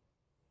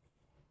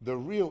 The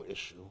real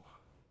issue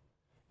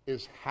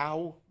is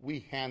how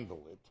we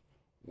handle it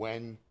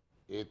when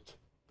it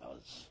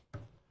does.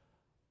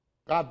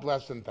 God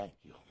bless and thank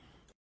you.